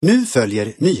Nu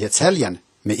följer Nyhetshelgen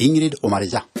med Ingrid och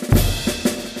Maria.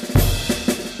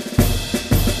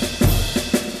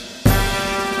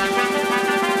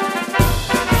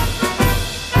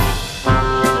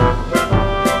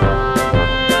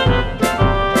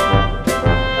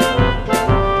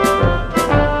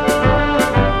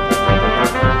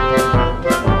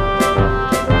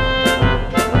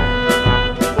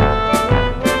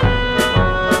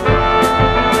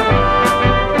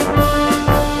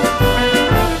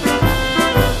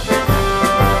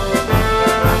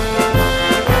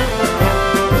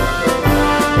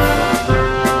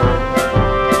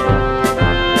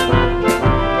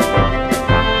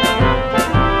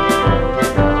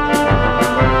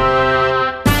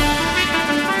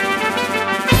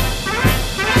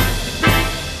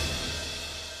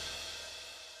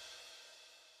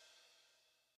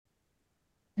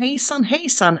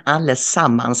 Hejsan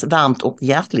allesammans, varmt och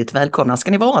hjärtligt välkomna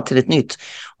ska ni vara till ett nytt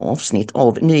avsnitt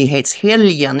av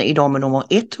Nyhetshelgen, idag med nummer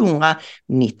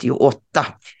 198.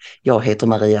 Jag heter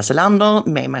Maria Selander,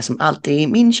 med mig som alltid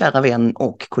min kära vän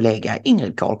och kollega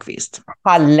Ingrid Karlqvist.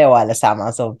 Hallå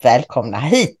allesammans och välkomna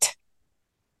hit!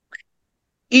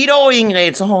 Idag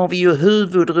Ingrid så har vi ju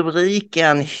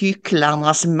huvudrubriken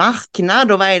Hycklarnas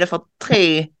marknad, och vad är det för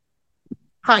tre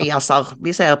hajasar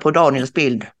vi ser på Daniels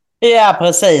bild? Ja,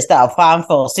 precis där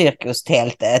framför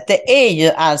cirkustältet. Det är ju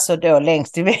alltså då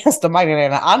längst till vänster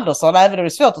Magdalena Andersson, även om det är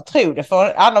svårt att tro det,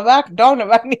 för Daniel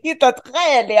verkligen hittat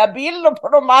räliga bilder på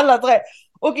dem alla tre.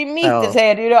 Och i mitten så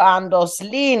är det ju då Anders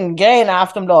Lindgren,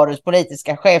 Aftonbladets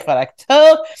politiska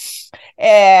chefredaktör.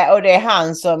 Och det är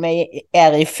han som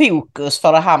är i fokus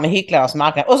för det här med Hycklarnas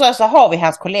marknad. Och så har vi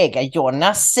hans kollega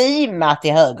Jonna Sima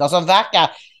till höger som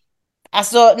verkar...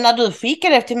 Alltså när du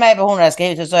skickade det till mig vad hon hade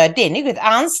skrivit så sa jag, det är nog ett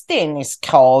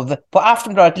anställningskrav på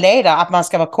Aftonbladet ledare att man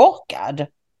ska vara korkad.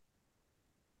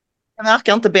 Det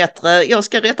verkar inte bättre. Jag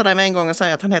ska rätta dig med en gång och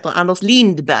säga att han heter Anders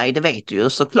Lindberg, det vet du ju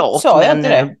såklart. Sa jag inte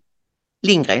det?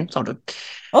 Lindgren sa du.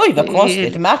 Oj vad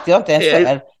konstigt, det märkte jag inte ens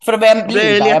själv. För det är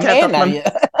Lindberg jag menar ju.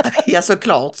 Ja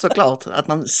såklart att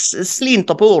man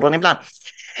slinter på orden ibland.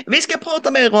 Vi ska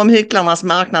prata mer om Hycklarnas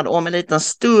marknad om en liten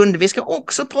stund. Vi ska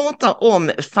också prata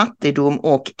om fattigdom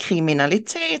och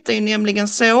kriminalitet. Det är nämligen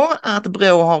så att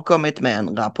Brå har kommit med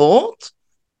en rapport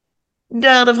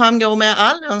där det framgår med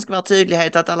all önskvärd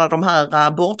tydlighet att alla de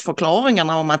här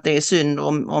bortförklaringarna om att det är synd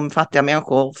om fattiga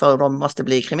människor för de måste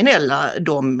bli kriminella,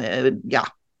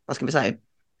 vad ska vi säga,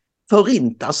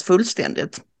 förintas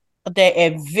fullständigt. Det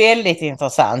är väldigt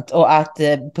intressant, och att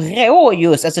Brå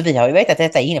just, alltså vi har ju vetat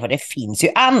detta inne, för det finns ju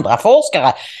andra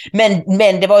forskare,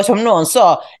 men det var ju som någon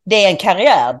sa, det är en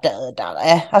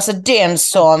karriärdödare, alltså den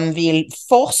som vill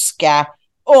forska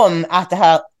om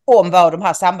vad de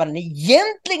här sambanden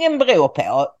egentligen beror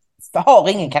på har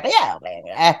ingen karriär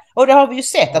längre. Och det har vi ju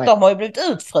sett att de har ju blivit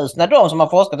utfrusna, de som har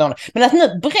forskat om det. Men att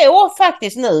nu Brå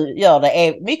faktiskt nu gör det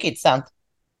är mycket intressant.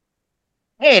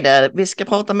 Vi ska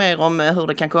prata mer om hur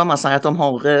det kan komma sig att de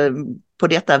har på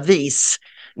detta vis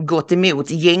gått emot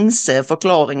gängse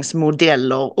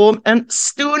förklaringsmodeller om en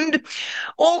stund.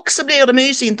 Och så blir det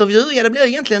mysintervju. Ja, det blir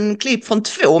egentligen klipp från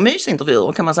 2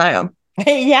 mysintervjuer kan man säga.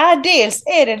 Ja, dels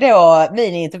är det då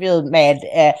min intervju med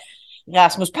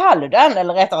Rasmus Paludan,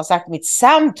 eller rättare sagt mitt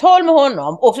samtal med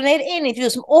honom. Och så är det en intervju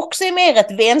som också är mer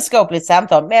ett vänskapligt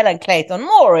samtal mellan Clayton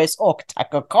Morris och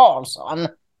Tucker Carlson.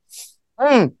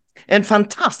 En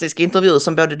fantastisk intervju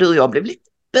som både du och jag blev lite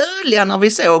böliga när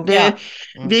vi såg. Det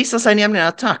visar sig nämligen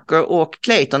att Tucker och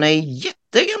Clayton är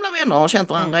jättegamla vänner och har känt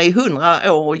varandra i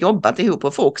 100 år och jobbat ihop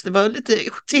på Fox. Det var lite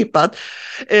otippat.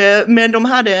 Men de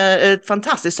hade ett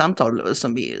fantastiskt samtal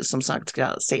som vi som sagt ska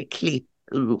se klipp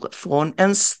från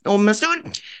om en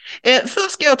stund.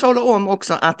 Först ska jag tala om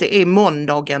också att det är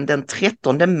måndagen den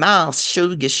 13 mars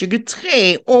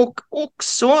 2023 och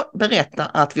också berätta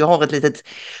att vi har ett litet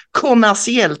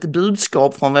kommersiellt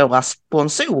budskap från våra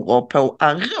sponsorer på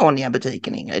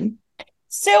Aronia-butiken, Ingrid.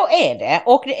 Så är det,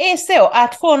 och det är så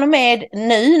att från och med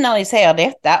nu när ni ser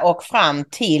detta och fram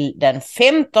till den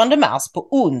 15 mars på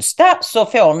onsdag så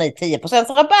får ni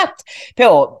 10% rabatt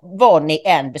på vad ni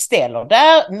än beställer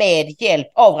där med hjälp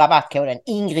av rabattkoden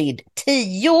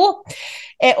Ingrid10.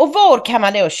 Och vad kan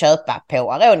man då köpa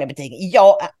på Aronia-butiken?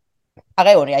 Ja,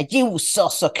 Aronia juicer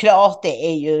såklart, det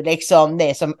är ju liksom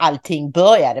det som allting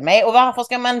började med. Och varför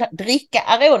ska man dricka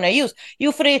Aronia juice?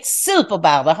 Jo, för det är ett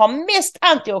superbär, det har mest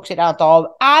antioxidanter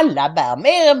av alla bär,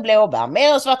 mer än blåbär,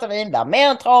 mer än svarta vinbär, mer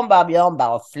än tranbär, björnbär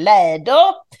och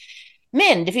fläder.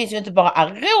 Men det finns ju inte bara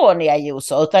Aronia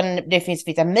juicer, utan det finns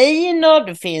vitaminer,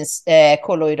 det finns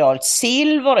kolloidalt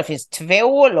silver, det finns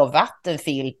tvål och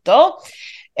vattenfilter.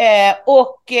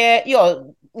 Jag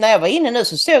när jag var inne nu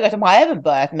så såg jag att de har även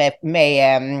börjat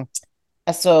med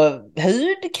alltså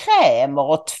hudkrämer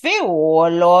och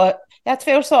tvål och, ja,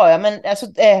 tvål sa jag, men alltså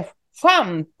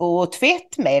shampoo och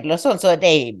tvättmedel och sånt, så det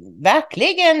är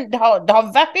verkligen, det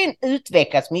har verkligen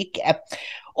utvecklats mycket.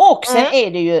 Och sen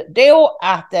är det ju då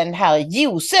att den här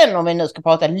juicen, om vi nu ska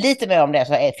prata lite mer om det,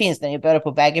 så finns den ju både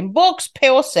på bag-in-box,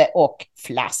 påse och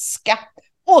flaska.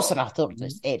 Och så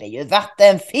naturligtvis är det ju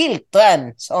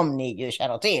vattenfiltren som ni ju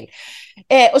känner till.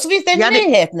 Och så finns det en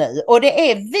nyhet nu, och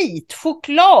det är vit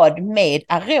choklad med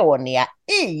aronia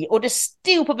i. Och det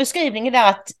stod på beskrivningen där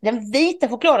att den vita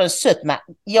chokladen är sötma.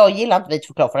 Jag gillar inte vit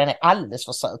choklad för den är alldeles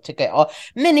för söt, tycker jag.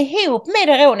 Men ihop med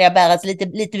aroniabärets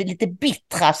lite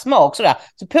bittra smak sådär,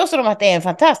 så påstår de att det är en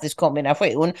fantastisk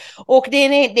kombination. Och det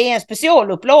är en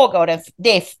specialupplaga, och det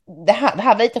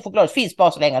här vita chokladet finns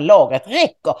bara så länge lagret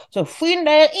räcker. Så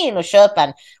skynda er in och köpa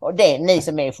den. Och det är ni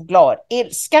som är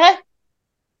chokladälskare.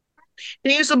 Det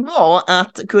är ju så bra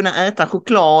att kunna äta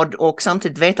choklad och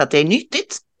samtidigt veta att det är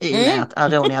nyttigt, i och med att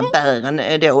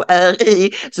aroniabären då är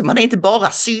i, så man är inte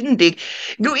bara syndig.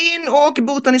 Gå in och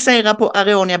botanisera på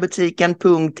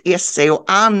aroniabutiken.se och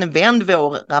använd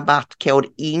vår rabattkod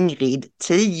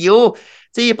Ingrid10.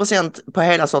 10% på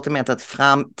hela sortimentet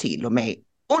fram till och med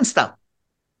onsdag.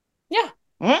 Ja.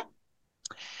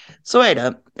 Så är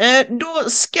det. Då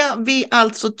ska vi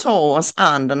alltså ta oss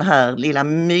an den här lilla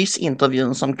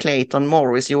mysintervjun som Clayton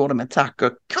Morris gjorde med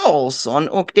Tucker Carlson,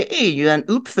 och det är ju en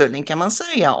uppföljning, kan man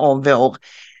säga, av vår,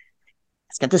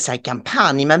 jag ska inte säga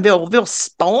kampanj, men vår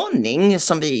spaning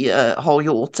som vi har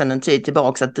gjort sedan en tid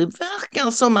tillbaka, att det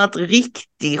verkar som att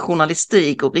riktig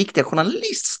journalistik och riktiga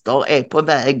journalister är på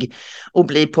väg att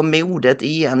bli på modet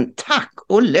igen, tack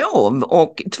och lov.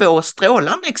 Och 2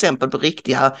 strålande exempel på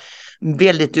riktiga,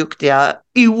 väldigt duktiga,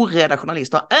 orädda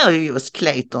journalister är ju just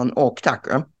Clayton och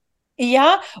Tucker.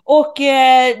 Ja, och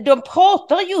de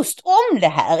pratar just om det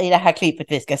här i det här klippet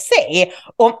vi ska se.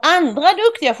 Om andra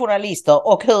duktiga journalister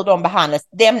och hur de behandlas,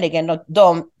 nämligen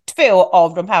de 2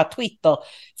 av de här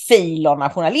Twitter-filerna,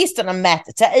 journalisterna Matt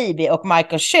Taibbi och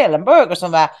Michael Schellenberger,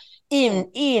 som var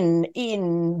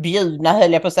inbjudna,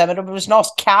 höll jag på att säga, men de blev snart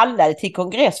kallade till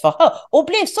kongressförhör och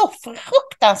blev så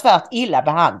fruktansvärt illa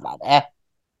behandlade.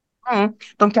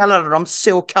 De kallade dem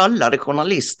så kallade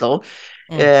journalister.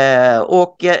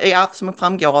 Ja, som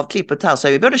framgår av klippet här så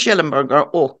är ju både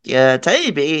Schellenberger och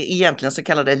Taibbi egentligen så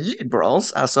kallade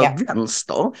liberals, alltså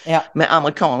vänster, med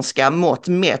amerikanska mått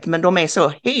mätt, men de är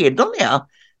så hederliga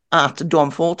att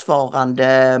de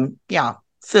fortfarande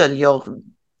följer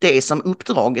det som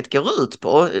uppdraget går ut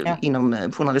på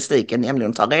inom journalistiken,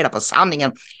 nämligen att ta reda på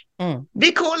sanningen.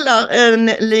 Vi kollar en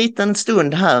liten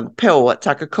stund här på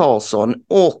Tucker Carlson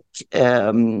och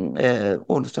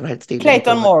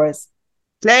Clayton Morris.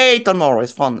 Clayton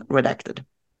Morris from Redacted.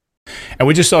 And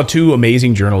we just saw 2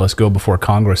 amazing journalists go before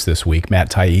Congress this week,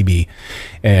 Matt Taibbi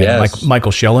and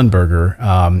Michael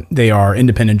Schellenberger. They are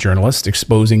independent journalists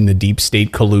exposing the deep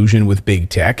state collusion with big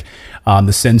tech,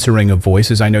 the censoring of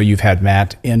voices. I know you've had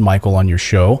Matt and Michael on your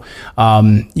show.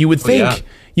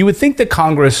 You would think that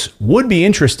Congress would be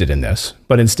interested in this,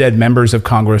 but instead members of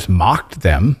Congress mocked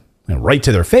them right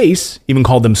to their face, even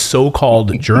called them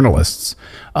so-called journalists,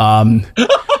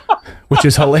 which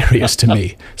is hilarious to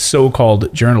me,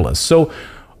 so-called journalists. So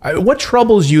what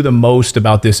troubles you the most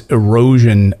about this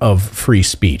erosion of free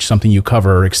speech, something you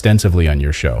cover extensively on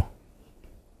your show?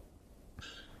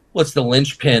 Well, it's the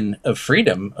linchpin of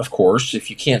freedom, of course. If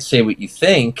you can't say what you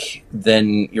think,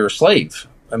 then you're a slave.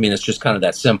 I mean, it's just kind of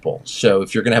that simple. So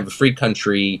if you're going to have a free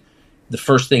country, the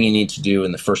first thing you need to do,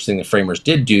 and the first thing the framers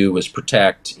did do, was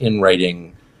protect in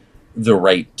writing the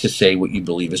right to say what you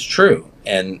believe is true.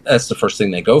 And that's the first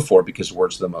thing they go for, because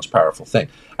words are the most powerful thing.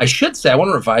 I should say, I want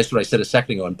to revise what I said a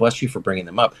second ago, and bless you for bringing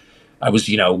them up. I was,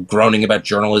 groaning about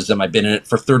journalism. I've been in it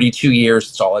for 32 years.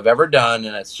 It's all I've ever done.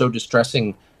 And it's so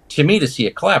distressing to me to see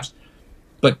it collapse.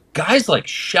 But guys like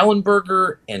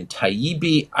Schellenberger and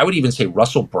Taibbi, I would even say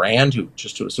Russell Brand, who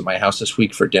just was at my house this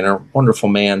week for dinner, wonderful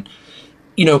man.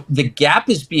 The gap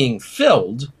is being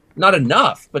filled, not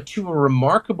enough, but to a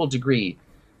remarkable degree,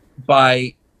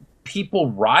 by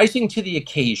people rising to the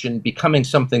occasion, becoming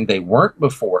something they weren't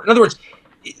before. In other words,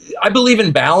 I believe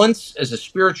in balance as a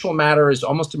spiritual matter, as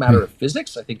almost a matter of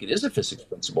physics. I think it is a physics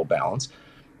principle, balance.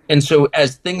 And so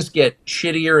as things get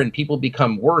shittier and people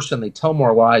become worse and they tell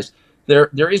more lies,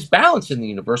 there is balance in the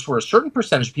universe where a certain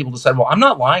percentage of people decide, well, I'm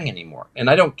not lying anymore, and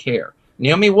I don't care.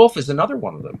 Naomi Wolf is another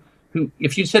one of them, who,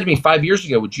 if you said to me 5 years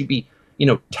ago, would you be,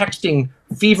 texting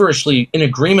feverishly in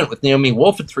agreement with Naomi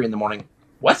Wolf at 3 a.m?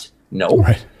 What? No.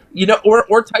 Right.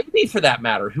 Or Taibbi, for that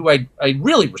matter, who I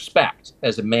really respect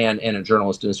as a man and a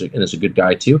journalist, and is a good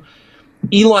guy too.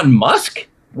 Elon Musk,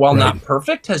 while not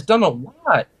perfect, has done a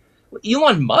lot.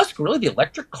 Elon Musk, really, the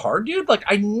electric car dude? Like,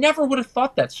 I never would have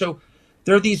thought that. So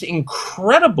there are these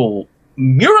incredible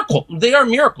miracles. They are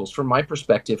miracles from my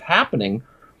perspective happening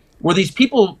where these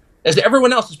people, as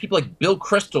everyone else, as people like Bill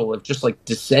Kristol have just like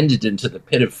descended into the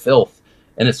pit of filth.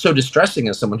 And it's so distressing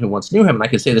as someone who once knew him. And I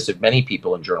could say this of many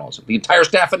people in journalism, the entire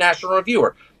staff of National Review,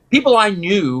 or people I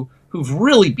knew who've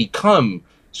really become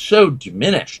so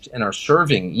diminished and are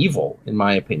serving evil, in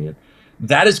my opinion.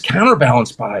 That is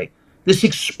counterbalanced by this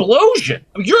explosion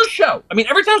of your show. I mean,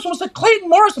 every time someone's like Clayton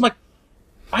Morris, I'm like,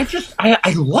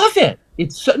 I love it.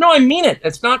 It's so, no, I mean it.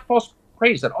 It's not false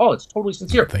praise at all. It's totally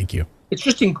sincere. Thank you. It's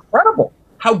just incredible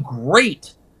how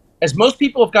great, as most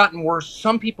people have gotten worse,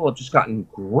 some people have just gotten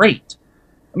great.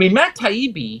 I mean, Matt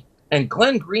Taibbi and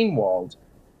Glenn Greenwald,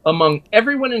 among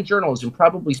everyone in journalism,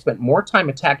 probably spent more time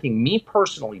attacking me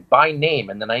personally by name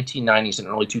in the 1990s and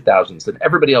early 2000s than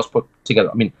everybody else put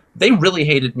together. I mean, they really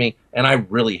hated me, and I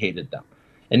really hated them.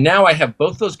 And now I have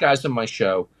both those guys on my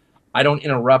show. I don't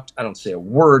interrupt. I don't say a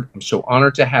word. I'm so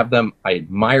honored to have them. I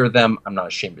admire them. I'm not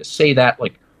ashamed to say that.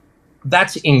 Like,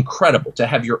 that's incredible. To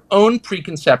have your own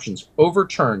preconceptions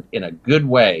overturned in a good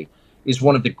way is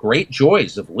one of the great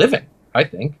joys of living, I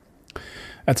think.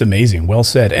 That's amazing. Well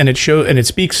said. And it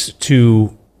speaks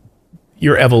to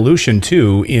your evolution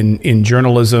too in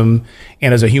journalism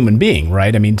and as a human being,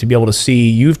 right? I mean, to be able to see,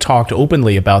 you've talked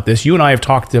openly about this. You and I have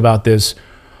talked about this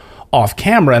off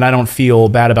camera, and I don't feel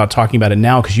bad about talking about it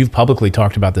now because you've publicly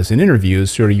talked about this in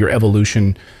interviews, sort of your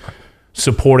evolution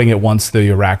supporting it once the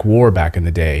Iraq war back in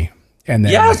the day. And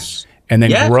then, yes. And then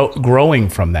yes. growing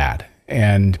from that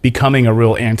and becoming a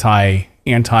real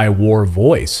anti-war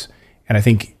voice. And I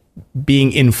think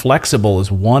being inflexible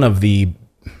is one of the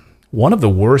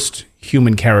worst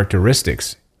human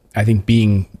characteristics. I think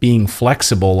being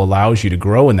flexible allows you to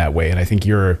grow in that way. And I think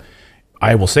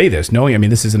I will say this, knowing, I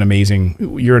mean,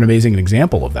 you're an amazing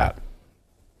example of that.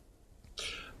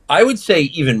 I would say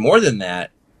even more than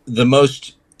that, the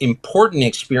most important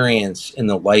experience in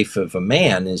the life of a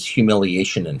man is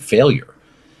humiliation and failure.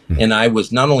 Mm-hmm. And I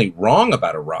was not only wrong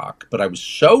about Iraq, but I was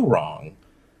so wrong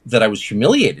that I was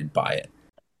humiliated by it.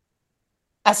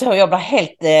 Alltså jag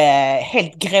blir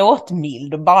helt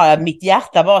gråtmild och bara mitt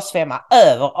hjärta bara svämmar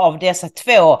över av dessa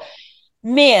två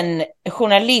män,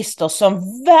 journalister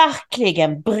som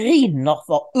verkligen brinner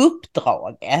för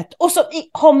uppdraget och som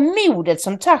har modet,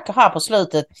 som Tucker här på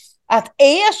slutet, att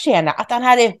erkänna att han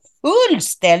hade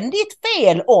fullständigt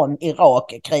fel om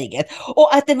Irakkriget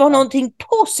och att det var någonting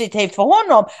positivt för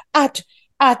honom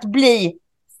att bli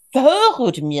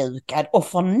förutmjukad och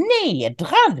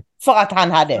förnedrad för att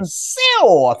han hade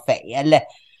så fel.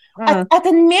 Att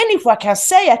en människa kan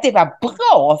säga att det var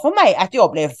bra för mig att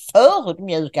jag blev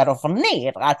förutmjukad och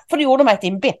förnedrad, för det gjorde mig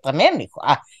till en bättre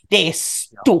människa. Det är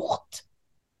stort.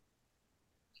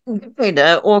 Det är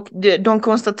det. Och de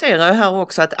konstaterar här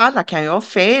också att alla kan ju ha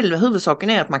fel. Huvudsaken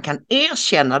är att man kan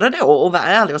erkänna det då och vara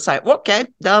ärlig och säga okej,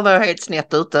 där var jag helt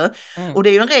snett ute. Och det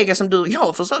är ju en regel som du och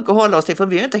jag försöker hålla oss till, för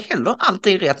vi är inte heller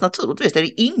alltid rätt, naturligtvis. Det är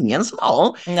det ingen som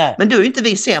har. Nej. Men då är inte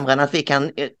vi sämre än att vi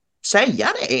kan säga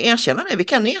det, erkänna det.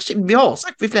 Vi har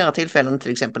sagt vid flera tillfällen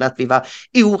till exempel att vi var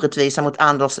orättvisa mot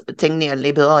Anders Tegnell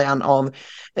i början av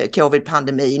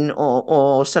covid-pandemin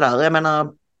och sådär. Jag menar,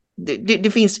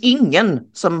 det finns ingen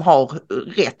som har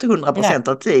rätt 100%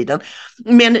 av tiden.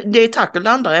 Men det Tucker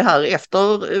landar här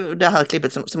efter det här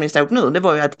klippet som ni såg nu, det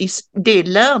var ju att det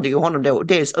lärde ju honom då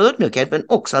dels ödmjukhet, men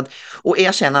också att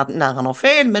erkänna att när han har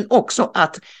fel, men också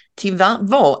att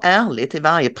vara ärlig till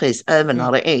varje pris även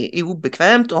när det är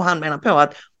obekvämt. Och han menar på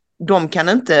att de kan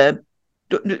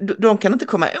inte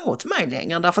komma åt mig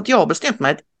längre, därför att jag har bestämt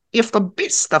mig att efter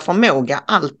bästa förmåga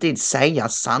alltid säga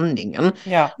sanningen.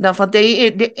 Ja. Därför att det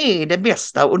är det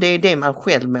bästa och det är det man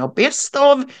själv mår bäst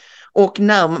av. Och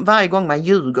varje gång man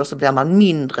ljuger så blir man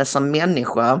mindre som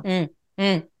människa.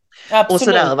 Absolut. Och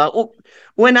sådär, va?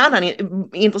 Och en annan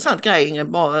intressant grej,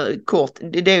 bara kort,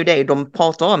 det är ju det de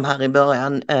pratar om här i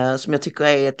början, som jag tycker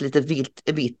är ett lite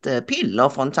vitt piller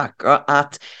från Tucker,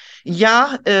 att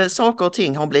saker och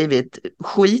ting har blivit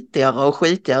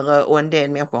skitigare och en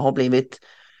del människor har blivit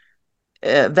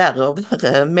värre och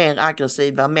värre, mer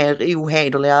aggressiva, mer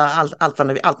ohederliga,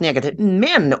 allt negativt.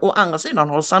 Men å andra sidan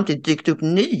har det samtidigt dykt upp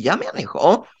nya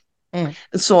människor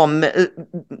som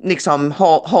liksom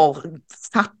har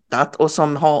fattat och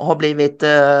som har blivit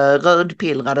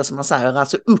rödpillrade, som man säger,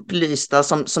 alltså upplysta,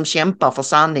 som kämpar för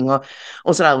sanning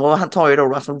och sådär. Och han tar ju då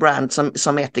Russell Brand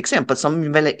som ett exempel,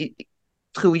 som väl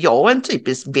tror jag är en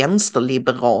typisk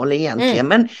vänsterliberal egentligen,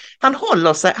 men han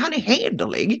håller sig, han är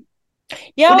hederlig.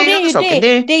 Ja, och det är ju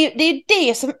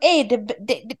det som är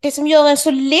det som gör en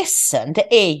så ledsen.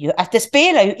 Det är ju att det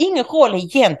spelar ju ingen roll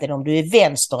egentligen om du är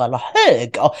vänster eller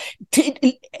höger.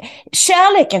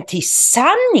 Kärleken till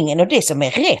sanningen och det som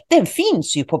är rätt, den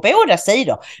finns ju på båda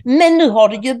sidor. Men nu har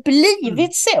det ju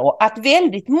blivit så att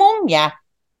väldigt många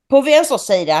på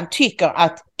vänstersidan tycker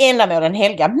att ändamålen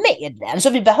helgar medlen. Så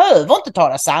vi behöver inte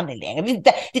tala sanning längre.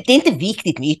 Det är inte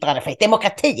viktigt med yttrandefrihet.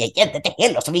 Demokrati är egentligen inte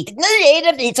heller så viktigt. Nu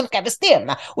är det vi som ska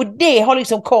bestämma. Och det har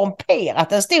liksom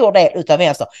korrumperat en stor del utav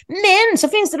vänster. Men så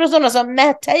finns det då sådana som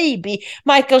Matt Taibbi,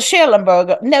 Michael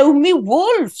Schellenberger, Naomi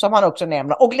Wolf som han också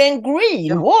nämner och Glenn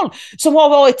Greenwald som har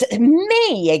varit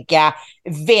mega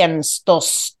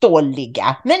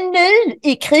vänsterstolliga. Men nu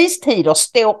i kristider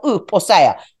står upp och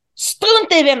säger: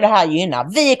 strunt i vem det här gynnar.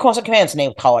 Vi är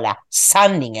konsekvensneutrala.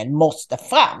 Sanningen måste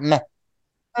fram.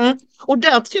 Och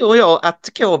där tror jag att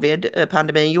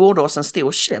covid-pandemin gjorde oss en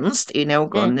stor tjänst i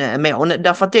någon mån.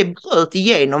 Därför att det bröt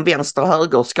igenom vänster- och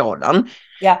högerskalan.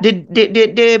 Ja.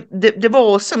 Det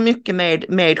var så mycket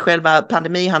med själva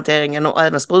pandemihanteringen och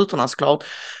även sprutorna såklart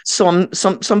som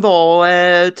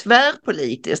var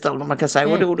tvärpolitiskt eller vad man kan säga.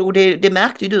 Och det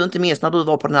märkte ju du inte minst när du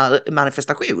var på den här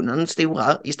manifestationen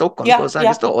stora i Stockholm på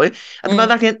Sergels torg. Att det var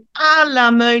verkligen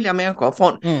alla möjliga människor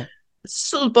från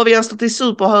supervänster till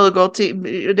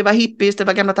superhöger, det var hippies, det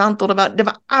var gamla tanter, det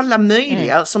var alla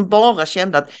möjliga som bara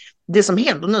kände att det som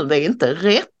händer nu är inte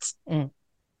rätt.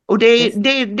 Och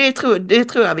det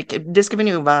tror jag det ska vi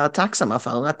nog vara tacksamma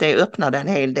för, att det öppnade en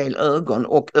hel del ögon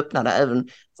och öppnade även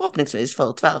förhoppningsvis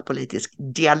för tvärpolitisk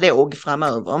dialog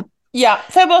framöver. Ja,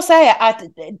 får jag bara säga att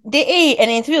det är en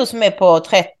intervju som är på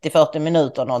 30-40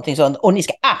 minuter någonting sånt, och ni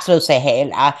ska absolut se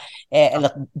hela,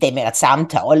 eller det är mer ett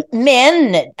samtal.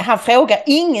 Men han frågar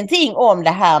ingenting om det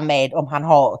här med om han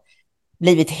har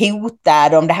blivit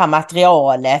hotad, om det här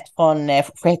materialet från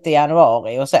 6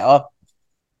 januari och så.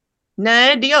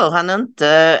 Nej, det gör han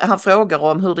inte. Han frågar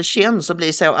om hur det känns att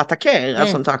bli så attackerad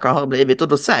som Tucker har blivit, och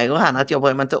då säger han att jag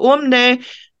bryr mig inte om det.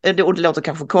 Och det låter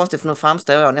kanske konstigt, för nu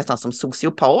framstår jag nästan som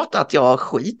sociopat, att jag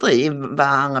skiter i vad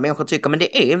andra människor tycker, men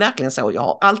det är verkligen så. Jag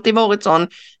har alltid varit sån.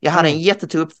 Jag hade en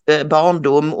jättetuff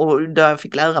barndom och där jag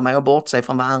fick lära mig att bortse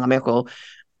från vad andra människor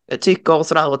tycker och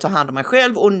sådär, och ta hand om mig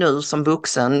själv. Och nu som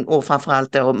vuxen, och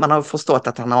framförallt då, man har förstått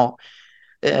att han har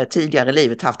tidigare i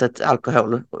livet haft ett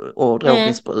alkohol- och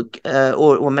drogmissbruk.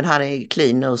 Men han är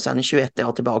clean nu sedan 21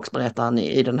 år tillbaka, berättar han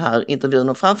i den här intervjun.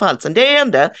 Och framförallt sen det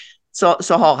hände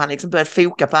så har han liksom börjat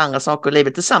foka på andra saker i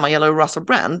livet. Detsamma gäller Russell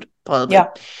Brand på övrigt.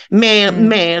 Ja.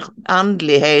 Mer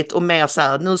andlighet och mer så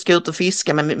här, nu ska jag ut och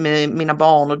fiska med mina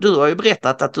barn, och du har ju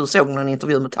berättat att du såg någon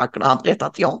intervju med Tucker och han berättade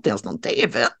att jag inte ens någon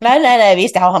tv. Nej,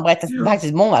 visst, det har han berättat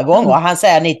faktiskt många gånger, och han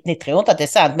säger ni tror inte att det är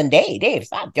sant, men det är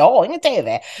sant, jag har ingen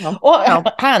tv.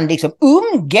 Han liksom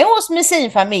umgås med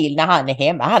sin familj när han är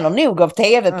hemma, han har nog av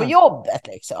tv på jobbet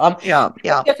liksom. Ja.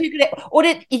 Jag tycker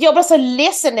jag blir så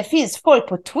ledsen, det finns folk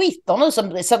på Twitter nu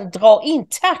som drar in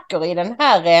Tucker i den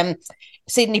här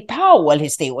Sidney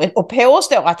Powell-historien och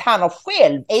påstår att han har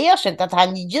själv erkänt att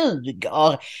han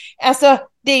ljuger. Alltså,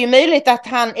 det är ju möjligt att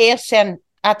han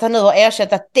nu har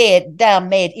erkänt att det där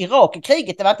med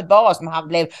Irakkriget, det var inte bara som han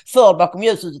blev förd bakom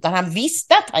ljuset, utan han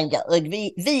visste att han ljög.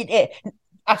 Vid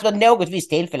något visst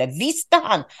tillfälle visste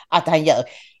han att han ljög.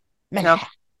 Men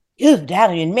Gud, det här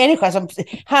är ju en människa som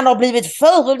han har blivit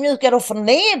förödmjukad och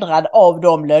förnedrad av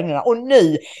de lögnerna. Och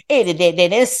nu är det är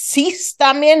den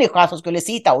sista människan som skulle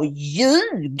sitta och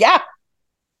ljuga.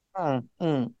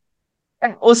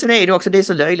 Och sen är det också, det är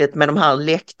så löjligt med de här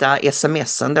läckta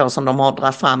sms'en då som de har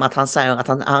dragit fram, att han säger att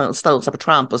han stör sig på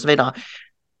Trump och så vidare.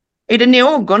 Är det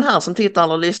någon här som tittar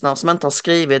eller lyssnar som inte har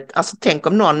skrivit, alltså tänk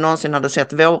om någon någonsin hade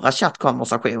sett våra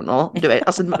chattkonversationer. Du vet,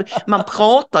 alltså, man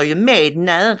pratar ju med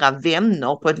nära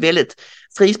vänner på ett väldigt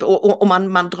frispråk, och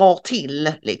man drar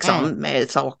till liksom med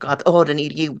saker, att den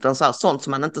idioten, så här, sånt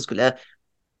som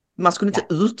man skulle inte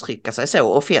uttrycka sig så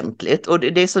offentligt, och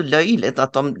det är så löjligt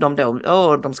att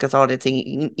de ska ta det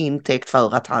till intäkt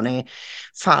för att han är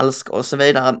falsk och så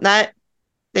vidare. Nej,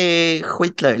 det är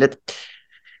skitlöjligt.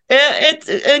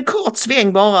 En kort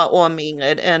sväng bara om,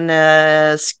 Ingrid,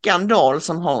 en skandal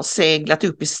som har seglat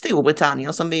upp i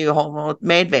Storbritannien som vi ju har varit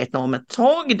medvetna om ett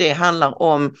tag. Det handlar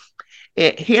om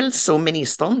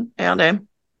hälsoministern, är det?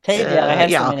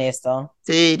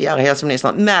 Tidigare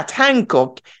hälsoministern Matt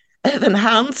Hancock. Även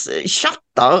hans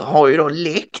chattar har ju då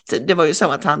läckt. Det var ju så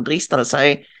att han dristade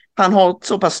sig han har ett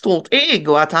så pass stort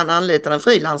ego att han anlitar en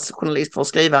frilansjournalist för att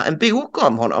skriva en bok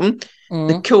om honom.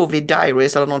 The Covid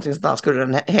Diaries eller någonting sånt där skulle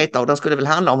den heta, och den skulle väl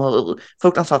handla om hur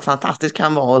fruktansvärt fantastisk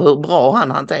han var och hur bra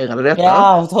han hanterade detta.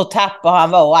 Ja, hur tapper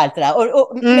han var och allt det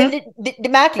där. Men det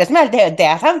märkligaste med allt det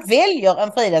är att han väljer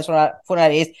en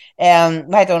frilansjournalist,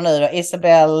 vad heter hon nu då?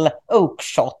 Isabel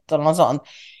Oakeshott eller något sånt.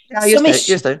 Ja,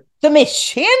 just det. Som är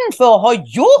känd för att ha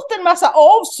gjort en massa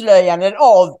avslöjanden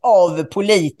av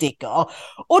politiker.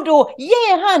 Och då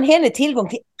ger han henne tillgång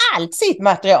till allt sitt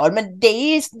material. Men det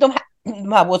är de här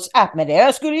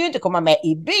WhatsApp-meddelandena skulle ju inte komma med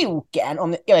i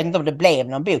boken. Jag vet inte om det blev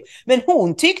någon bok. Men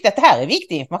hon tyckte att det här är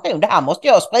viktig information. Det här måste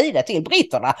jag sprida till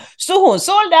britterna. Så hon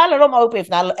sålde alla de här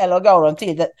uppgifterna eller gav dem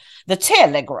till The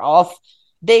Telegraph.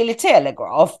 Daily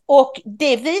Telegraph, och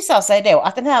det visar sig då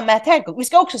att den här Matt Hancock, vi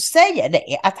ska också säga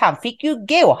det, att han fick ju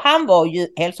gå, han var ju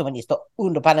hälsominister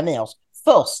under pandemins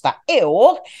första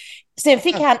år. Sen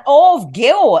fick han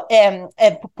avgå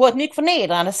på ett mycket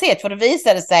förnedrande sätt, för det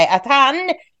visade sig att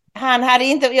han hade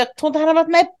inte, jag tror inte han hade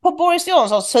varit med på Boris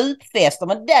Johnsons supfester,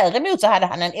 men däremot så hade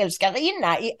han en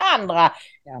älskarinna i andra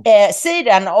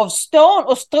sidan av stan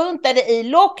och struntade i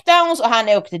lockdowns, och han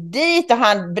åkte dit och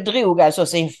han bedrog alltså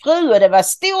sin fru, och det var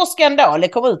stor skandal. Det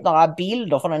kom ut några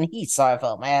bilder från en hiss, har jag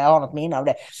för mig, jag har något minne av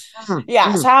det.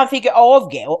 Så han fick ju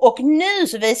avgå, och nu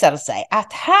så visade det sig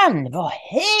att han var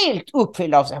helt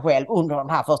uppfylld av sig själv under den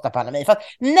här första pandemin, för att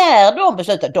när de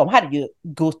beslutade, de hade ju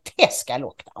groteska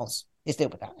lockdowns i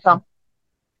Storbritannien.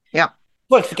 Ja.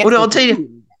 Och då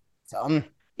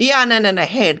nej,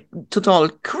 helt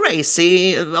totalt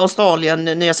crazy Australien,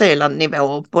 Nya Zeeland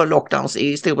nivå på lockdowns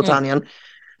i Storbritannien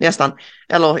nästan.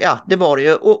 Eller ja, det var det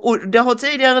ju. Och det har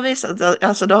tidigare visat att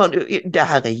alltså, det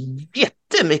här är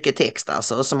jättemycket text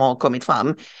alltså, som har kommit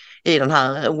fram i den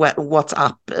här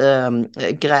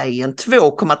WhatsApp-grejen.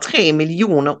 2,3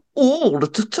 miljoner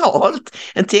ord totalt.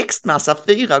 En textmassa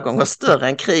 4 gånger större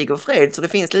än krig och fred, så det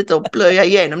finns lite att plöja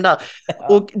igenom där.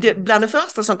 Och bland det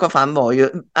första som kom fram var ju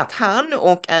att han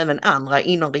och även andra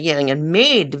inom regeringen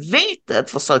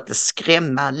medvetet försökte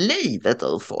skrämma livet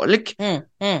ur folk.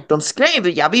 De skrev,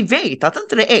 ja, vi vet att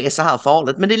inte det är så här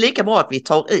farligt, men det är lika bra att vi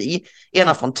tar i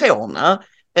ena från tårna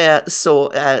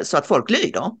så att folk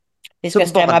lyder. Vi ska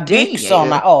skrämma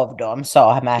byxorna av dem,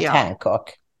 sa Matt Hancock.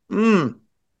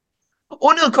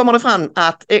 Och nu kommer det fram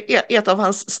att ett av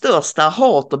hans största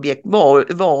hatobjekt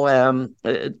var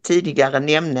tidigare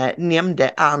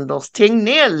nämnde Anders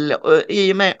Tegnell,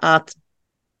 i och med att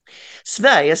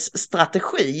Sveriges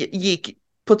strategi gick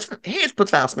helt på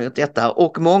tvärs mot detta,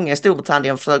 och många i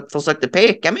Storbritannien försökte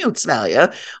peka mot Sverige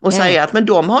och säga att men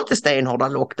de har inte stenhårda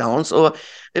lockdowns och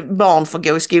barn får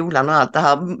gå i skolan och allt det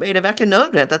här. Är det verkligen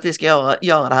nödvändigt att vi ska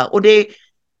göra det här? Och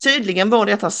tydligen var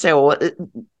detta så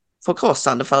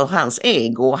förkrossande för hans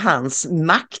ego och hans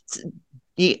makt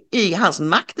i hans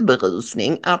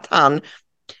maktberusning att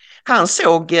han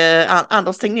såg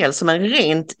Anders Tegnell som en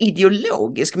rent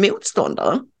ideologisk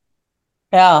motståndare.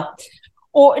 Ja,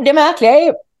 och det märkliga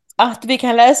är att vi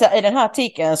kan läsa i den här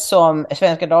artikeln som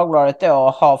Svenska Dagbladet då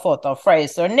har fått av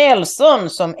Fraser Nelson,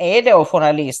 som är då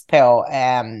journalist på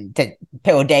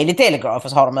Daily Telegraph,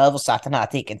 och så har de översatt den här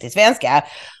artikeln till svenska.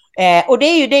 Och det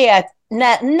är ju det att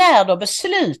när de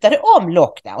beslutade om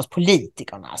lockdowns,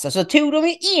 politikerna alltså, så tog de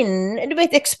ju in, du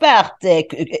vet,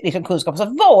 expertkunskap, så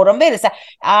var de väldigt så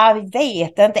här, vi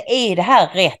vet inte, är det här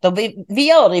rätt? Och vi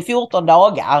gör det i 14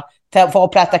 dagar för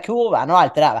att platta kurvan och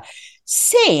allt det där.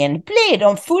 Sen blev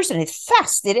de fullständigt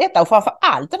fast i detta, och framför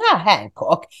allt den här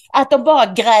Hancock, att de bara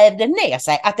grävde ner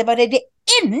sig, att det var det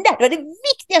enda, det var det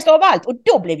viktigaste av allt, och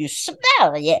då blev ju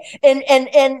Sverige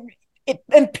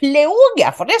en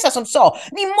plåga för dessa som sa,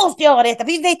 ni måste göra detta,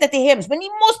 vi vet att det är hemskt, men ni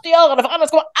måste göra det, för annars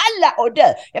kommer alla att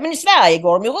dö. Ja, men i Sverige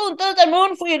går de ju runt utan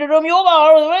munskydd och de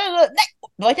jobbar. Nej,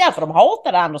 det var därför de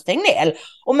hatade Anders Tegnell.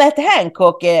 Och Matt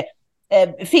Hancock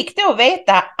fick då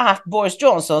veta att Boris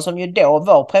Johnson, som ju då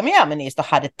var premiärminister,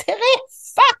 hade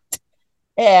träffat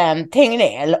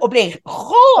Tegnell och blev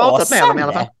rasande. Pratat med dem i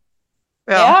alla fall.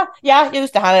 Ja,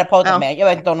 just det, han hade pratat med. Jag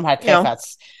vet inte om de hade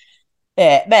träffats.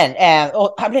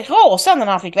 Och han blev rasande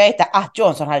när han fick veta att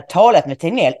Johnson hade talat med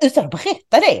Tegnell utan att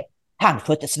berätta det. Han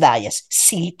skötte Sveriges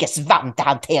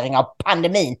silkesvantehantering av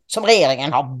pandemin som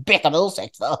regeringen har bett om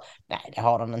ursäkt för. Nej, det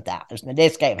har de inte alls, men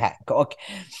det skrev Hancock.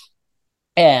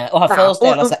 Och han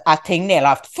föreställer sig att Tegnell har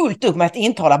haft fullt upp med att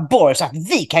intala Boris att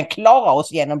vi kan klara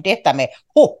oss genom detta med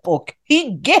hopp och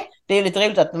hygge. Det är lite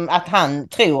roligt att han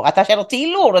tror att han känner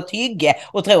till ordet hygge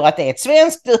och tror att det är ett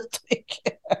svenskt uttryck.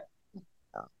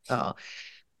 Ja.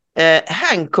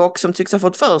 Hancock, som tycks ha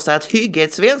fått för sig att hygge är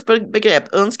ett svenskt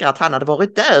begrepp, önskar att han hade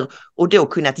varit där och då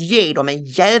kunnat ge dem en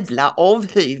jävla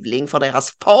avhyvling för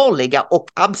deras farliga och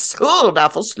absurda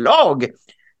förslag.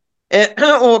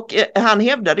 Och han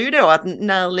hävdade ju då att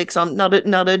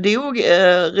när det dog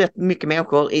rätt mycket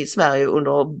människor i Sverige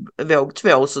under våg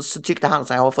 2 så tyckte han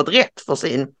sig ha fått rätt för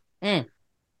sin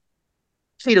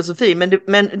filosofi, men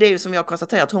det är ju som jag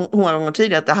konstaterat många gånger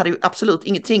tidigare att det hade ju absolut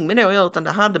ingenting med det att göra, utan det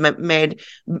hade med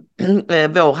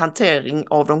vår hantering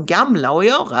av de gamla att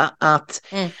göra, att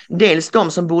dels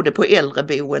de som bodde på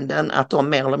äldreboenden, att de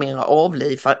mer eller mindre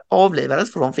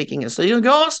avlivades för de fick ingen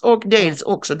syrgas, och dels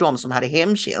också de som hade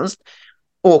hemtjänst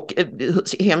och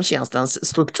hemtjänstens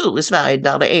struktur i Sverige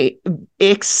där det är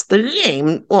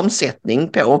extrem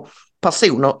omsättning på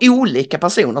olika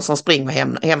personer som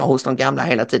springer hemma hos de gamla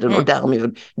hela tiden, och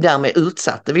därmed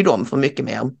utsatte vi dem för mycket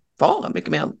mer fara,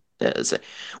 mycket mer.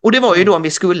 Och det var ju de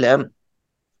vi skulle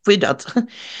skyddat.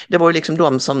 Det var ju liksom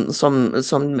de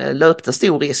som löpte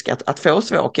stor risk att få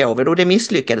svår covid, och det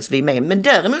misslyckades vi med. Men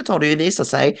däremot har det ju visat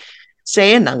sig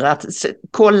senare att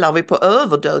kollar vi på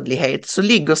överdödlighet så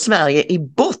ligger Sverige i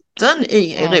botten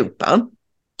i Europa.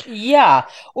 Ja,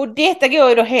 och detta går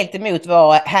ju då helt emot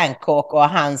vad Hancock och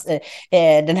hans,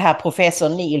 den här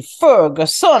professorn Neil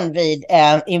Ferguson vid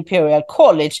Imperial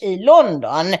College i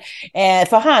London.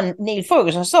 För Neil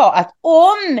Ferguson sa att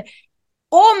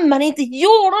om man inte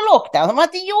gjorde lockdown, om man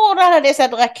inte gjorde alla dessa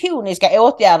drakoniska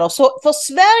åtgärder, så för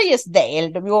Sveriges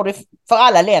del, de gjorde för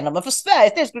alla länder, men för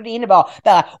Sveriges del skulle det innebära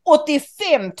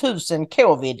 85 000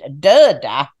 covid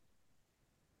döda.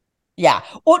 Ja,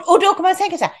 och då kan man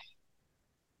tänka så här,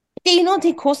 det är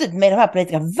någonting konstigt med de här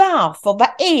politikerna. Varför? Vad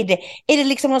är det? Är det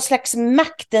liksom någon slags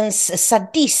maktens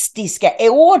sadistiska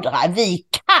ådra? Vi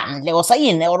kan låsa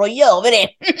in och då gör vi det.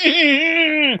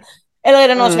 Eller är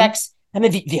det någon slags, nej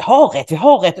men vi har rätt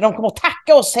och de kommer att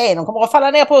tacka oss sen. De kommer att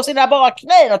falla ner på sina bara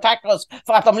knän och tacka oss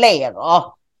för att de lever.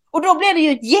 Och då blir det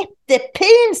ju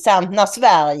jättepinsamt när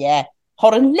Sverige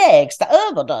har den lägsta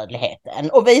överdödligheten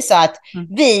och visar att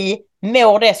vi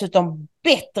mår dessutom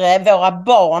bättre. Våra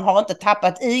barn har inte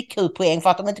tappat IQ-poäng för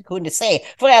att de inte kunde se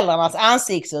föräldrarnas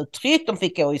ansiktsuttryck. De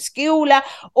fick gå i skola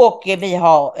och vi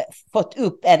har fått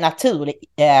upp en naturlig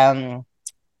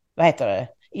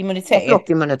immunitet.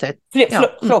 Flockimmunitet.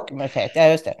 Flockimmunitet, ja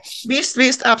just det.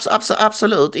 Visst,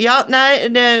 absolut. Ja, nej,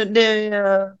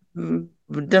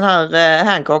 den här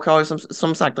Hancock har ju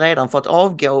som sagt redan fått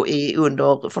avgå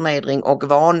under förnedring och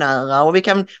vanära, och vi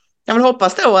kan väl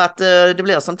hoppas då att det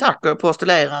blir som tack och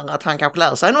postulerar att han kanske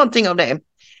lär sig någonting av det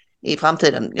i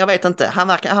framtiden. Jag vet inte, han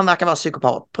verkar vara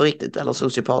psykopat på riktigt, eller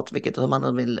sociopat, hur man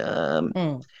nu vill.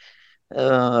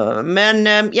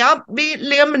 Men ja, vi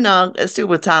lämnar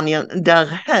Storbritannien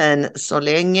därhän så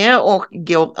länge och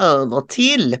går över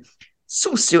till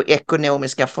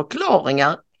socioekonomiska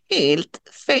förklaringar. Helt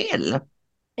fel.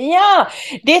 Ja,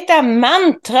 detta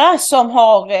mantra som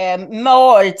har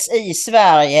malts i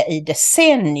Sverige i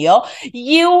decennier.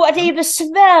 Jo, det är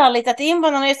besvärligt att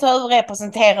invandrarna är så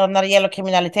överrepresenterade när det gäller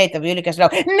kriminalitet av olika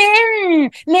slag.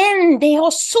 Men det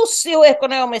har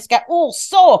socioekonomiska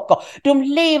orsaker. De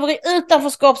lever i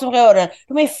utanförskapsområden.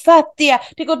 De är fattiga.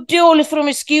 Det går dåligt för dem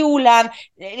i skolan.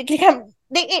 Det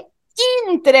är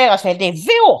inte deras fel, det är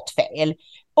vårt fel.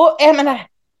 Och jag menar,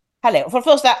 hallå, för det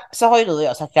första så har ju du och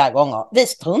jag sagt flera gånger, vi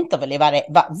struntar väl i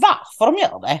varför de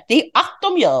gör det. Det är ju att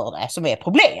de gör det som är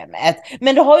problemet.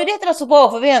 Men då har ju detta varit så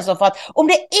bra för vänster, för att om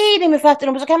det är det med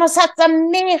fattigdom så kan man satsa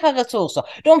mera resurser.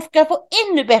 De ska få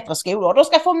ännu bättre skolor, de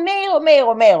ska få mer och mer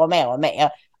och mer och mer och mer.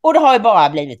 Och det har ju bara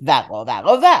blivit värre och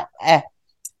värre och värre.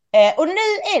 Och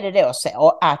nu är det då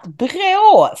så att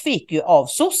Brå fick ju av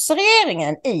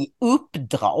sossregeringen i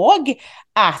uppdrag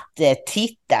att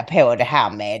titta på det här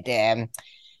med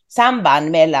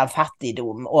samband mellan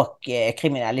fattigdom och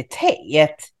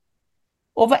kriminalitet.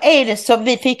 Och vad är det som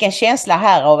vi fick en känsla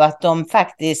här av att de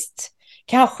faktiskt,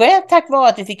 kanske tack vare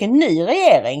att vi fick en ny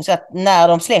regering, så att när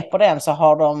de släpper den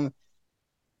så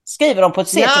skriver de på ett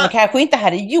sätt som de kanske inte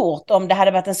hade gjort om det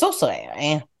hade varit en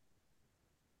sossregering.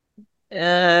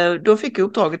 Då fick jag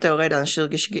uppdraget då redan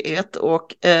 2021,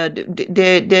 och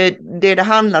det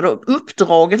handlade om,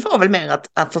 uppdraget var väl mer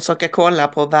att försöka kolla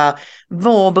på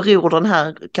vad beror den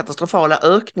här katastrofala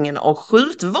ökningen av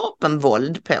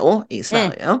skjutvapenvåld på i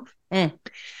Sverige.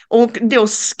 Och då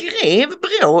skrev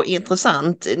Brå,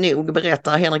 intressant nog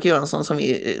berättar Henrik Jönsson som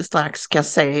vi strax kan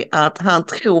se, att han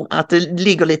tror att det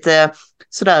ligger lite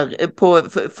sådär på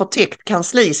förtäckt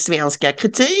kanslisvenska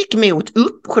kritik mot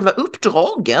själva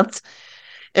uppdraget.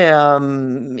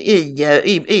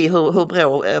 i hur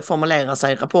Brå formulerar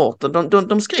sig i rapporten.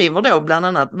 De skriver då bland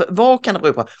annat, vad kan det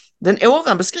bero på? Den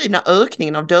ovan beskrivna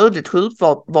ökningen av dödligt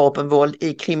skjutvapenvåld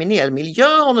i kriminell miljö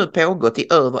har nu pågått i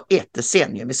över 1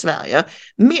 decennium i Sverige.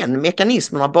 Men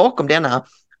mekanismerna bakom denna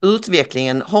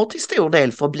utvecklingen har till stor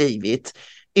del förblivit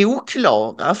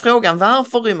oklara. Frågan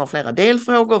varför rymmer flera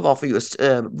delfrågor, varför just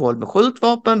våld med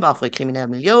skjutvapen, varför i kriminell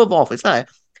miljö och varför i Sverige.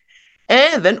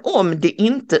 Även om det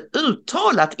inte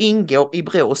uttalat ingår i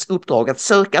Brås uppdrag att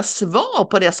söka svar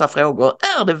på dessa frågor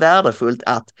är det värdefullt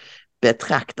att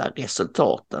betrakta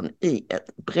resultaten i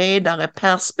ett bredare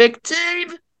perspektiv.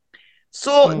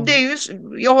 Så det är ju,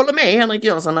 jag håller med Henrik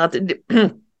Jönsson att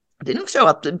det är nog så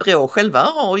att Brå själva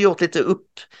har gjort lite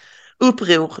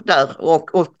uppror där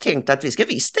och tänkt att vi ska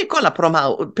visst kolla på de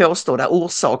här påstådda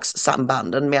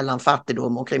orsakssambanden mellan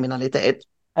fattigdom och kriminalitet.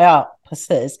 Ja,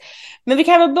 precis. Men vi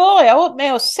kan väl börja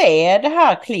med att se det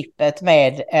här klippet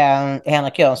med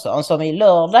Henrik Jönsson som i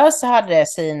lördags hade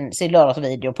sin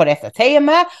lördagsvideo på detta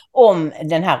tema om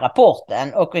den här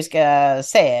rapporten. Och vi ska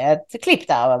se ett klipp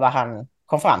där vad han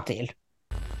kom fram till.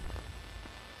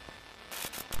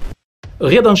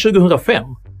 Redan 2005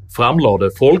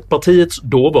 framlade Folkpartiets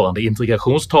dåvarande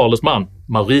integrationstalesman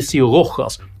Mauricio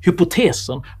Rojas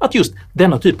hypotesen att just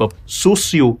denna typ av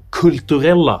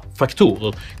sociokulturella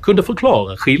faktorer kunde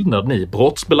förklara skillnaden i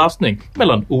brottsbelastning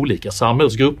mellan olika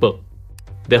samhällsgrupper.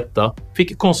 Detta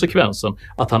fick konsekvensen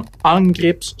att han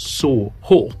angreps så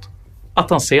hårt att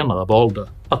han senare valde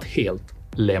att helt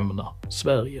lämna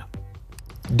Sverige.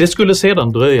 Det skulle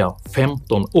sedan dröja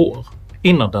 15 år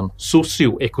innan den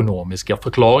socioekonomiska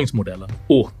förklaringsmodellen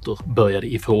åter började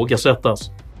ifrågasättas.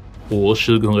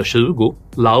 År 2020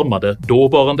 larmade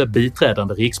dåvarande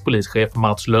biträdande rikspolischef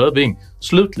Mats Löfving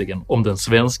slutligen om den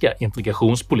svenska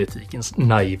integrationspolitikens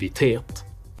naivitet.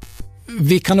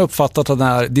 Vi kan uppfatta att den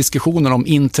här diskussionen om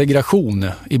integration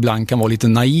ibland kan vara lite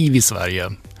naiv i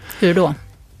Sverige. Hur då?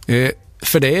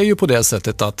 För det är ju på det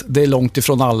sättet att det är långt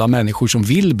ifrån alla människor som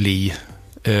vill bli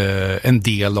en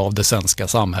del av det svenska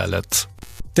samhället.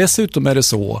 Dessutom är det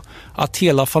så att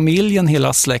hela familjen,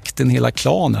 hela släkten, hela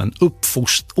klanen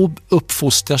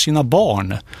uppfostrar sina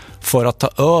barn för att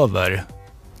ta över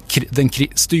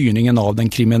styrningen av den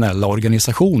kriminella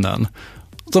organisationen.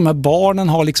 De här barnen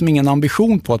har liksom ingen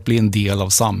ambition på att bli en del av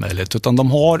samhället, utan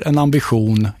de har en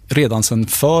ambition redan sedan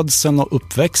födseln och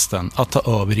uppväxten att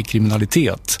ta över i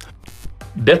kriminalitet.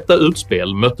 Detta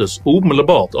utspel möttes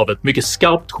omedelbart av ett mycket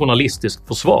skarpt journalistiskt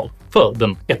försvar för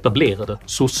den etablerade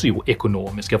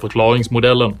socioekonomiska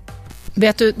förklaringsmodellen.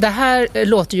 Vet du, det här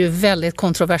låter ju väldigt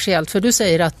kontroversiellt, för du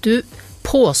säger att du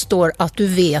påstår att du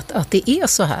vet att det är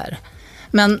så här.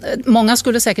 Men många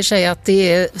skulle säkert säga att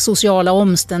det är sociala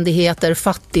omständigheter,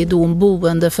 fattigdom,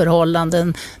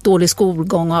 boendeförhållanden, dålig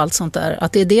skolgång och allt sånt där.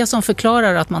 Att det är det som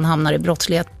förklarar att man hamnar i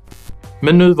brottslighet.